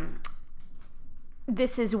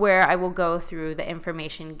 This is where I will go through the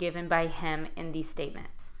information given by him in these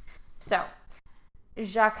statements. So,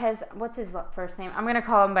 Jacques, what's his first name? I'm going to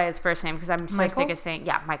call him by his first name because I'm so sick of saying,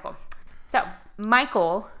 Michael. So,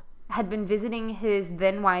 Michael had been visiting his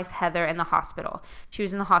then wife, Heather, in the hospital. She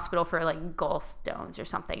was in the hospital for like gallstones or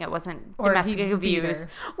something. It wasn't domestic abuse.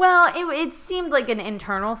 Well, it seemed like an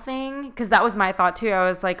internal thing because that was my thought too. I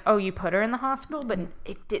was like, oh, you put her in the hospital? But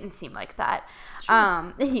it didn't seem like that.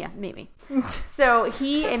 Sure. Yeah, maybe. So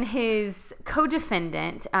he and his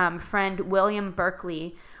co-defendant, friend William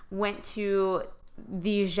Berkeley, went to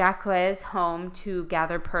the Jacques home to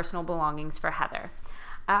gather personal belongings for Heather.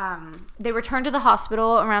 They returned to the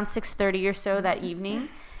hospital around 6:30 or so that evening,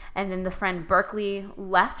 and then the friend Berkeley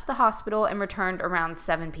left the hospital and returned around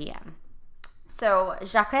 7 p.m. So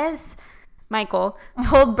Jacques, Michael,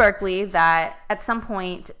 told Berkeley that at some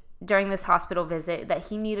point during this hospital visit that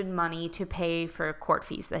he needed money to pay for court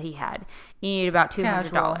fees that he had. He needed about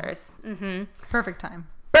 $200. Mm-hmm. Perfect time.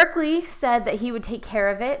 Berkeley said that he would take care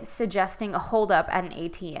of it, suggesting a holdup at an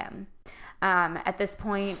ATM. At this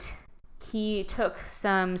point, he took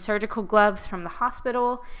some surgical gloves from the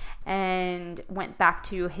hospital and went back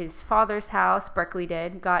to his father's house. Berkeley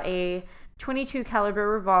did, got a .22 caliber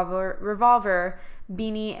revolver,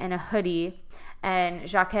 beanie, and a hoodie. And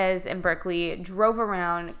Jacques and Berkeley drove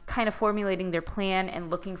around, kind of formulating their plan and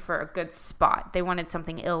looking for a good spot. They wanted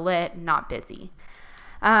something ill-lit, not busy.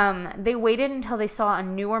 They waited until they saw a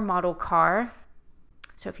newer model car,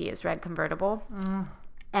 Sophia's red convertible.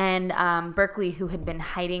 And Berkeley, who had been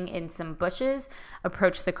hiding in some bushes,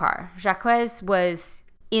 approached the car. Jacques was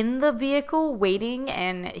in the vehicle waiting,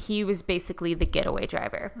 and he was basically the getaway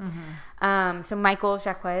driver. So Michael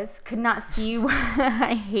Jacques could not see.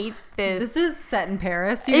 I hate this. This is set in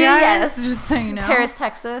Paris, you guys. Yes, just so you know. Paris,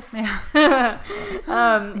 Texas. Yeah.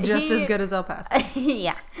 Just as good as El Paso.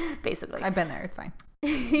 Yeah, basically. I've been there. It's fine.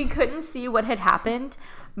 He couldn't see what had happened,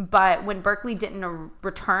 but when Berkeley didn't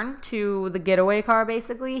return to the getaway car,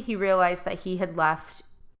 basically, he realized that he had left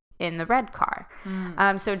in the red car.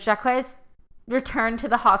 So Jacques returned to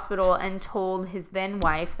the hospital and told his then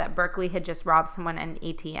wife that Berkeley had just robbed someone at an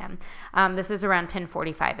ATM. This is around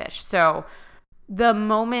 10:45-ish. So the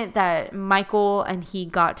moment that Michael and he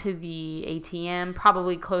got to the ATM,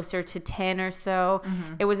 probably closer to 10 or so,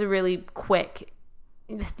 it was a really quick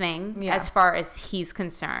thing as far as he's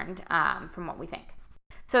concerned, from what we think.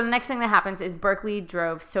 So the next thing that happens is Berkeley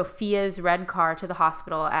drove Sophia's red car to the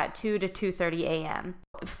hospital at 2 to 2:30 a.m.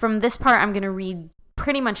 From this part, I'm going to read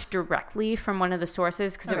pretty much directly from one of the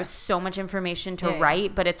sources because there was so much information to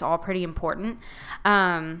write, but it's all pretty important.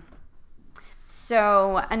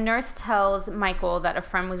 So a nurse tells Michael that a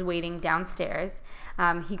friend was waiting downstairs.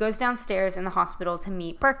 He goes downstairs in the hospital to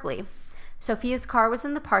meet Berkeley. Sophia's car was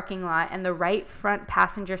in the parking lot, and the right front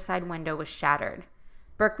passenger side window was shattered.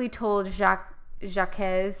 Berkeley told Jacques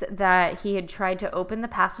that he had tried to open the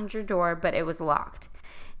passenger door, but it was locked.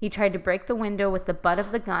 He tried to break the window with the butt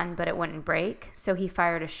of the gun, but it wouldn't break, so he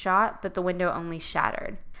fired a shot, but the window only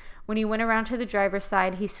shattered. When he went around to the driver's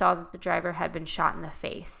side, he saw that the driver had been shot in the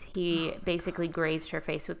face. He basically grazed her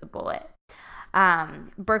face with the bullet.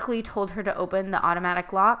 Berkeley told her to open the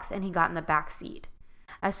automatic locks, and he got in the back seat.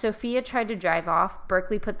 As Sophia tried to drive off,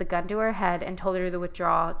 Berkeley put the gun to her head and told her to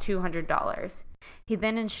withdraw $200. He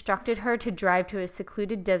then instructed her to drive to a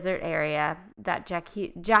secluded desert area that Jacques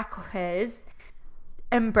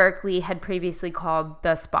and Berkeley had previously called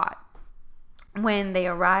the spot. When they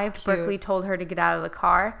arrived, Berkeley told her to get out of the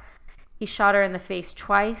car. He shot her in the face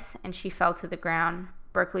twice, and she fell to the ground.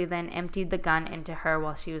 Berkeley then emptied the gun into her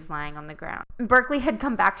while she was lying on the ground. Berkeley had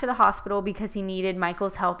come back to the hospital because he needed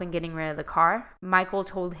Michael's help in getting rid of the car. Michael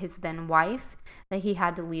told his then wife that he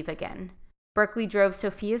had to leave again. Berkeley drove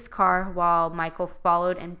Sophia's car while Michael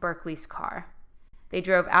followed in Berkeley's car. They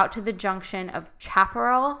drove out to the junction of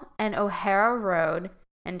Chaparral and O'Hara Road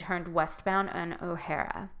and turned westbound on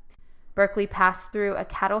O'Hara. Berkeley passed through a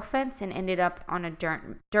cattle fence and ended up on a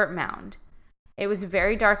dirt mound. It was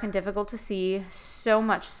very dark and difficult to see, so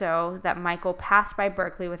much so that Michael passed by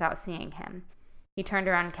Berkeley without seeing him. He turned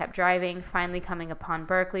around and kept driving, finally coming upon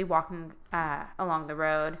Berkeley walking along the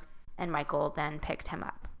road, and Michael then picked him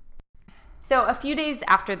up. So a few days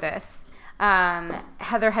after this,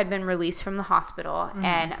 Heather had been released from the hospital,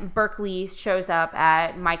 and Berkeley shows up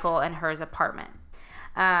at Michael and her's apartment.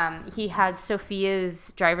 He had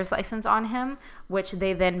Sophia's driver's license on him, which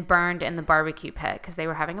they then burned in the barbecue pit because they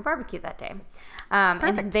were having a barbecue that day.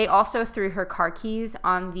 And they also threw her car keys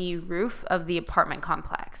on the roof of the apartment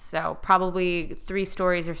complex. So probably 3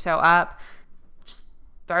 stories or so up. Just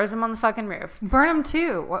throws them on the fucking roof. Burn them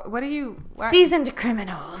too. What are you? Seasoned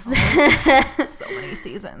criminals. So many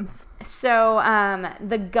seasons. So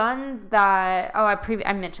the gun that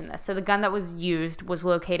I mentioned this. So the gun that was used was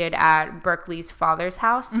located at Berkeley's father's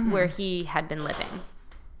house where he had been living.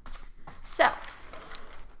 So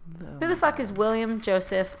who the fuck is William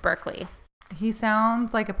Joseph Berkeley? He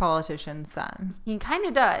sounds like a politician's son. He kind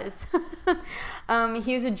of does.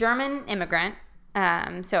 He was a German immigrant,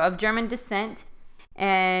 so of German descent.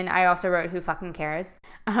 And I also wrote who fucking cares.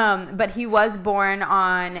 But he was born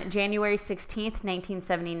on January 16th,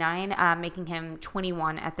 1979, making him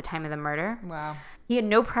 21 at the time of the murder. Wow. He had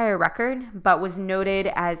no prior record, but was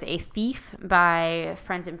noted as a thief by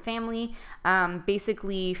friends and family.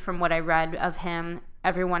 Basically, from what I read of him,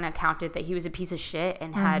 everyone accounted that he was a piece of shit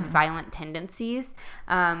and had violent tendencies.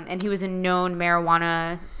 And he was a known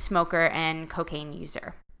marijuana smoker and cocaine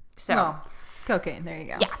user. So, cocaine. There you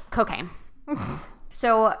go. Yeah, cocaine.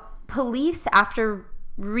 So police, after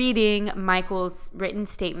reading Michael's written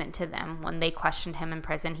statement to them when they questioned him in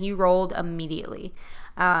prison, he rolled immediately.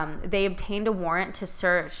 They obtained a warrant to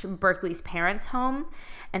search Berkeley's parents' home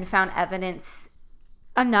and found evidence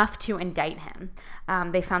enough to indict him.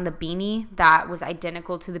 They found the beanie that was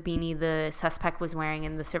identical to the beanie the suspect was wearing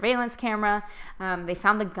in the surveillance camera. They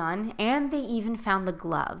found the gun, and they even found the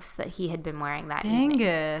gloves that he had been wearing that evening.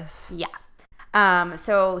 Dangus. Yeah.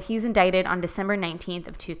 So he's indicted on December 19th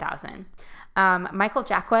of 2000. Michael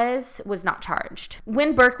Jaquez was not charged.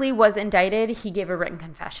 When Berkeley was indicted, he gave a written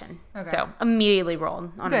confession. Okay. So immediately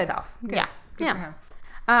rolled on himself. Good. Yeah. Good for him.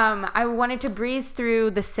 I wanted to breeze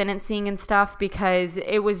through the sentencing and stuff because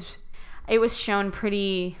it was shown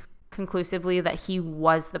pretty conclusively that he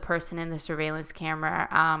was the person in the surveillance camera.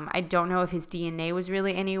 I don't know if his DNA was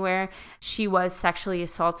really anywhere. She was sexually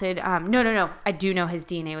assaulted. No. I do know his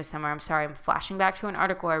DNA was somewhere. I'm sorry. I'm flashing back to an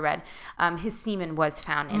article I read. His semen was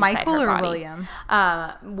found inside Michael her or body. William?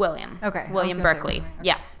 William. Okay. William Berkeley.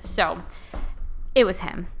 Yeah. So it was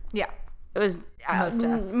him. Yeah. It was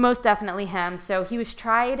most definitely him. So he was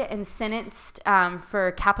tried and sentenced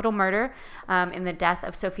for capital murder in the death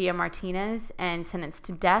of Sophia Martinez and sentenced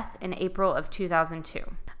to death in April of 2002.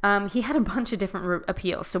 He had a bunch of different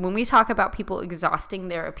appeals. So when we talk about people exhausting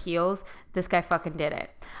their appeals, this guy fucking did it.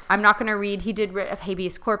 I'm not going to read. He did writ of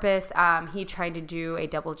habeas corpus. He tried to do a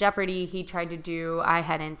double jeopardy. He tried to do I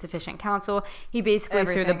had insufficient counsel. He basically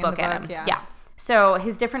threw the book at him. Yeah. So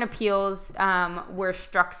his different appeals were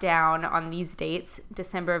struck down on these dates: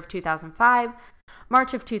 December of 2005,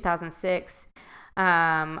 March of 2006,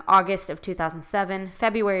 August of 2007,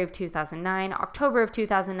 February of 2009, October of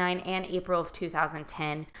 2009, and April of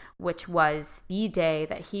 2010, which was the day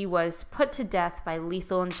that he was put to death by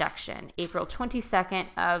lethal injection, April 22nd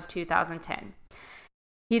of 2010.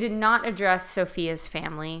 He did not address Sophia's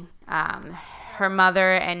family. Her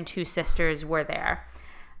mother and 2 sisters were there.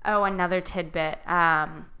 Oh, another tidbit.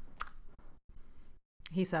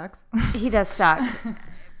 He sucks. He does suck.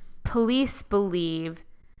 Police believe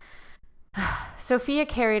Sophia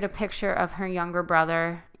carried a picture of her younger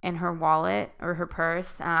brother in her wallet or her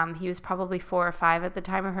purse. He was probably 4 or 5 at the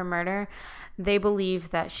time of her murder. They believe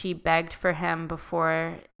that she begged for him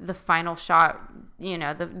before the final shot,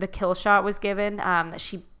 the kill shot was given, that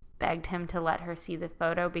she begged him to let her see the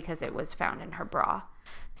photo because it was found in her bra.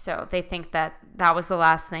 So they think that was the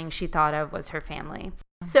last thing she thought of was her family.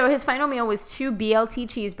 So his final meal was 2 BLT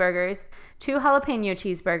cheeseburgers, 2 jalapeno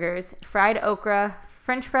cheeseburgers, fried okra,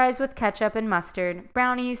 French fries with ketchup and mustard,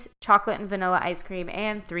 brownies, chocolate and vanilla ice cream,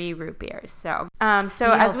 and 3 root beers. So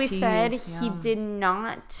as we said, he did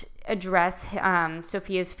not address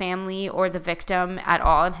Sophia's family or the victim at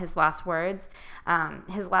all in his last words.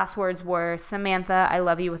 His last words were, "Samantha, I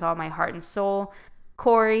love you with all my heart and soul.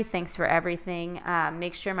 Corey, thanks for everything.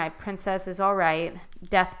 Make sure my princess is all right.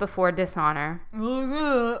 Death before dishonor.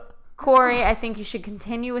 Corey, I think you should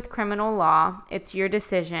continue with criminal law. It's your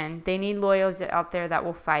decision. They need lawyers out there that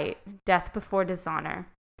will fight. Death before dishonor.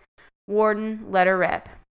 Warden, let her rip.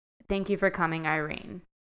 Thank you for coming, Irene."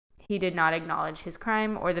 He did not acknowledge his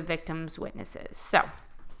crime or the victim's witnesses. So,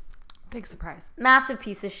 big surprise. Massive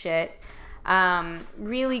piece of shit.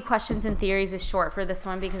 Really, questions and theories is short for this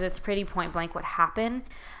one because it's pretty point blank what happened.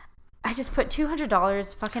 I just put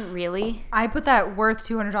 $200. Fucking really? I put that worth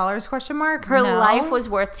 $200 question mark. Her No. life was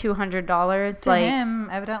worth $200. to him,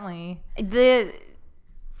 evidently.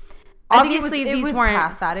 Obviously, it these was weren't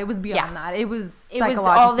past that. It was beyond that. It was psychologically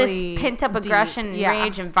all this pent up deep. aggression, Yeah.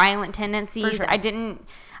 rage, and violent tendencies. sure.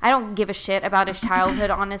 I don't give a shit about his childhood,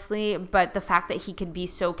 honestly, but the fact that he could be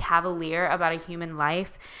so cavalier about a human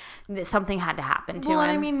life, that something had to happen to him. Well,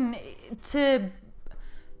 and I mean,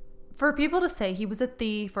 for people to say he was a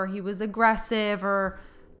thief or he was aggressive or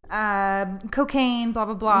cocaine, blah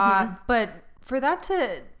blah blah, but for that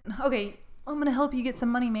to I'm gonna help you get some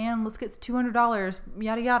money, man. Let's get $200,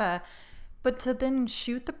 yada yada. But to then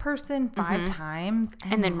shoot the person 5 times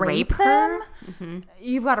and then rape rape her? them,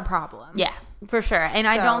 you've got a problem. Yeah, for sure. And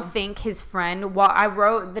I don't think his friend, I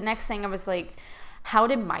wrote the next thing, I was like, how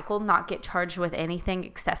did Michael not get charged with anything?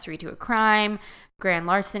 Accessory to a crime, grand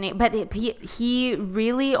larceny. But he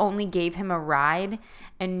really only gave him a ride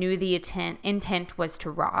and knew the intent was to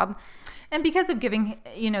rob. And because of giving,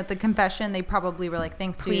 the confession, they probably were like,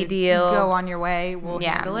 thanks, Plea dude. deal. Go on your way. We'll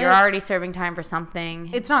handle it. You're already serving time for something.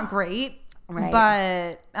 It's not great. Right.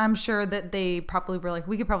 But I'm sure that they probably were like,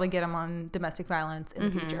 we could probably get him on domestic violence in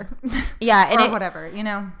the future. Yeah. And or whatever,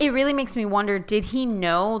 It really makes me wonder, did he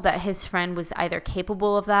know that his friend was either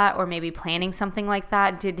capable of that or maybe planning something like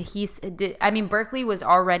that? Berkeley was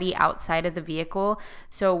already outside of the vehicle.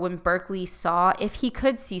 So when Berkeley if he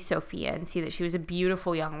could see Sophia and see that she was a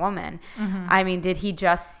beautiful young woman, did he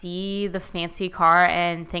just see the fancy car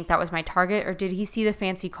and think that was my target? Or did he see the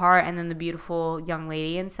fancy car and then the beautiful young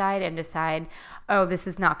lady inside and decide, oh, this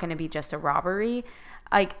is not going to be just a robbery?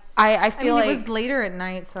 Like, I feel like it was later at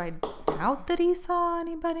night, so I doubt that he saw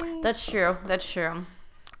anybody. That's true.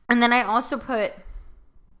 And then I also put,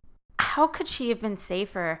 how could she have been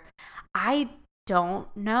safer? I don't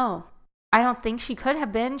know. I don't think she could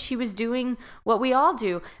have been. She was doing what we all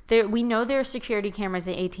do. We know there are security cameras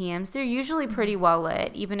at ATMs. They're usually pretty well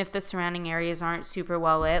lit, even if the surrounding areas aren't super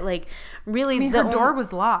well lit. Like, really, her door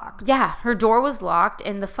was locked. Yeah, her door was locked,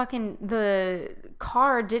 and the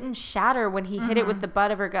car didn't shatter when he hit it with the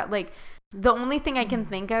butt of her gut. Like, the only thing I can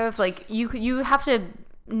think of, like, you have to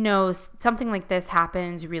know something like this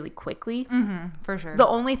happens really quickly. For sure. The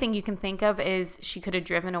only thing you can think of is she could have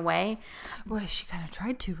driven away. Well, she kind of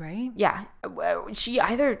tried to, right? Yeah. She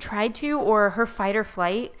either tried to, or her fight or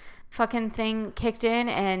flight fucking thing kicked in,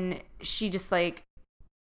 and she just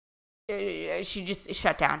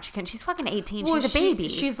shut down. She's fucking 18. Well, she's a baby.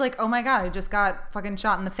 She's like, oh my God, I just got fucking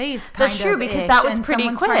shot in the face. That's true, because that was and pretty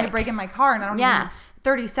someone's quick. trying to break in my car, and I don't Yeah. even...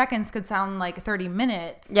 30 seconds could sound like 30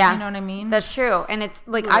 minutes. Yeah. You know what I mean? That's true. And it's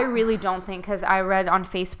like, I really don't think, because I read on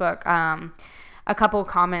Facebook a couple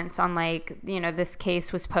comments on, like, this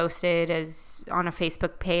case was posted as on a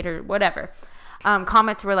Facebook page or whatever.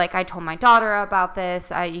 Comments were like, I told my daughter about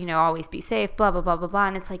this. Always be safe, blah, blah, blah, blah, blah.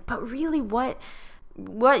 And it's like, but really what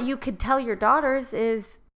you could tell your daughters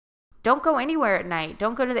is, don't go anywhere at night.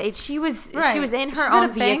 Don't go to the... She was in her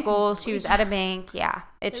own vehicle. She was at a bank. Yeah.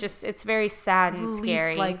 It's very sad and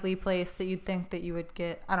scary. Least likely place that you'd think that you would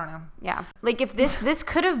get... I don't know. Yeah. Like, if this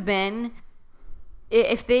could have been...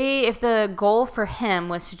 If the goal for him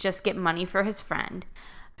was to just get money for his friend,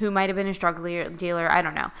 who might have been a drug dealer, I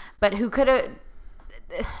don't know. But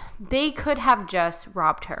they could have just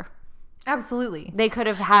robbed her. Absolutely. They could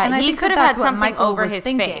have had... And he could have had something over his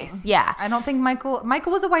face. Yeah. I don't think Michael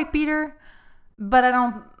was a wife beater, but I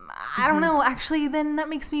don't know. Actually, then that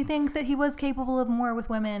makes me think that he was capable of more with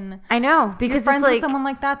women. I know, because you're friends it's like, with someone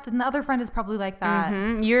like that, then the other friend is probably like that.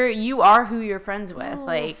 You are who you're friends with.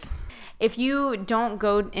 Like, if you don't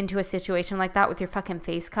go into a situation like that with your fucking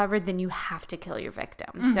face covered, then you have to kill your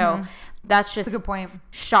victim. So that's just a good point.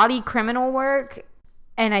 Shoddy criminal work,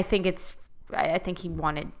 and I think he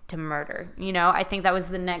wanted to murder. I think that was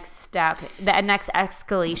the next step, the next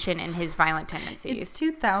escalation in his violent tendencies. It's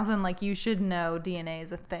 2000, like, you should know DNA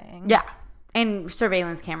is a thing. Yeah. And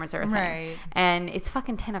surveillance cameras are a thing. Right. And it's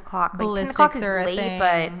fucking 10 o'clock. Like, Ballistics 10 o'clock is are a late, thing.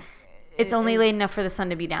 but it's only late enough for the sun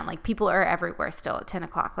to be down. Like, people are everywhere still at 10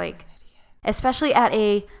 o'clock. Like, especially at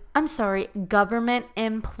government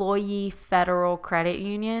employee federal credit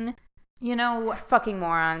union. Fucking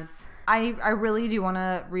morons. I really do want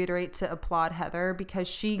to reiterate to applaud Heather, because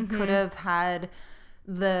she could have had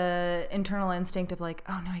the internal instinct of like,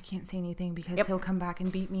 oh no, I can't say anything because he'll come back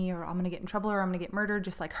and beat me, or I'm going to get in trouble, or I'm going to get murdered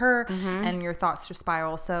just like her. And your thoughts just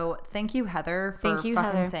spiral. So thank you, Heather, for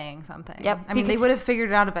fucking saying something. Yep. I mean, they would have figured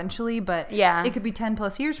it out eventually, but it could be 10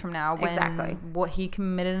 plus years from now when he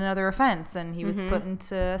committed another offense and he was put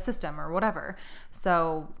into a system or whatever.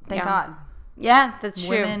 So thank God. Yeah, that's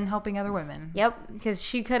true. Women helping other women. Yep, because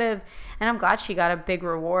she could have, and I'm glad she got a big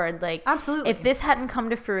reward. Like, Absolutely. if this hadn't come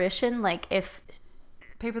to fruition, like if,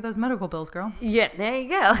 Pay for those medical bills, girl. yeah, there you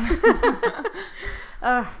go.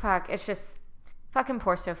 Oh, fuck. It's just fucking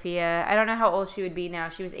poor Sophia. I don't know how old she would be now.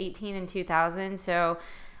 She was 18 in 2000, so,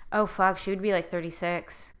 oh, fuck, she would be like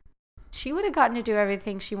 36. She would have gotten to do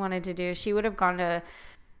everything she wanted to do. She would have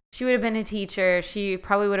been a teacher. She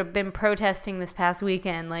probably would have been protesting this past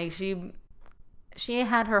weekend. Like, she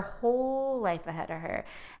had her whole life ahead of her,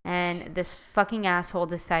 and this fucking asshole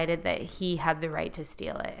decided that he had the right to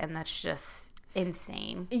steal it, and that's just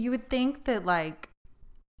insane. You would think that, like,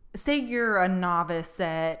 say you're a novice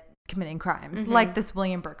at committing crimes, like this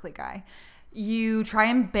William Berkeley guy. You try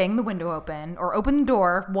and bang the window open or open the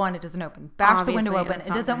door. One, it doesn't open. Bash the window open. It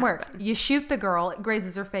doesn't work. You shoot the girl. It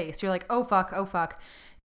grazes her face. You're like, oh, fuck, oh, fuck.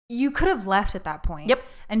 You could have left at that point. Yep.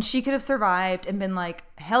 And she could have survived and been like,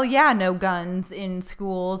 hell yeah, no guns in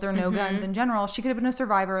schools or no guns in general. She could have been a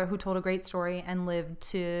survivor who told a great story and lived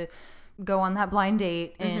to go on that blind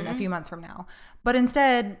date in a few months from now. But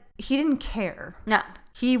instead, he didn't care. No.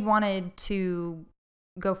 He wanted to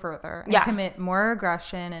go further and commit more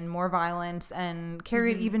aggression and more violence and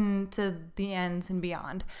carry it even to the ends and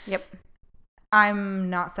beyond. Yep. I'm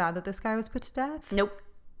not sad that this guy was put to death. Nope.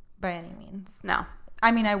 By any means. No.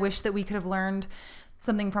 I mean, I wish that we could have learned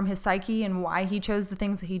something from his psyche and why he chose the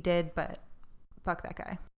things that he did, but fuck that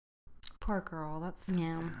guy. Poor girl. That's so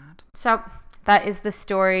sad. So that is the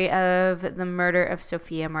story of the murder of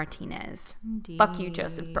Sophia Martinez. Indeed. Fuck you,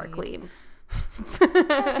 Joseph Berkeley.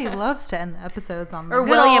 Yes, he loves to end the episodes on the Or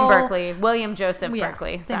William Berkeley. William Joseph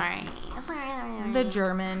Berkeley. same. Sorry. The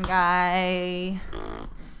German guy.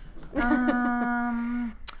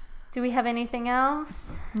 Do we have anything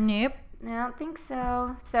else? Nope. I don't think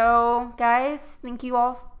so. So, guys, thank you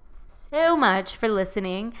all so much for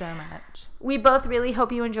listening. So much. We both really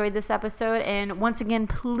hope you enjoyed this episode. And once again,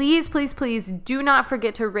 please, please, please do not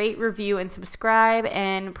forget to rate, review, and subscribe.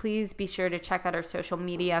 And please be sure to check out our social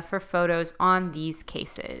media for photos on these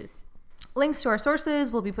cases. Links to our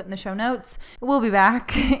sources will be put in the show notes. We'll be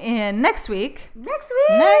back in next week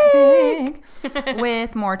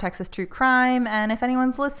with more Texas true crime. And if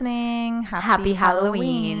anyone's listening, happy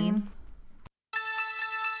Halloween.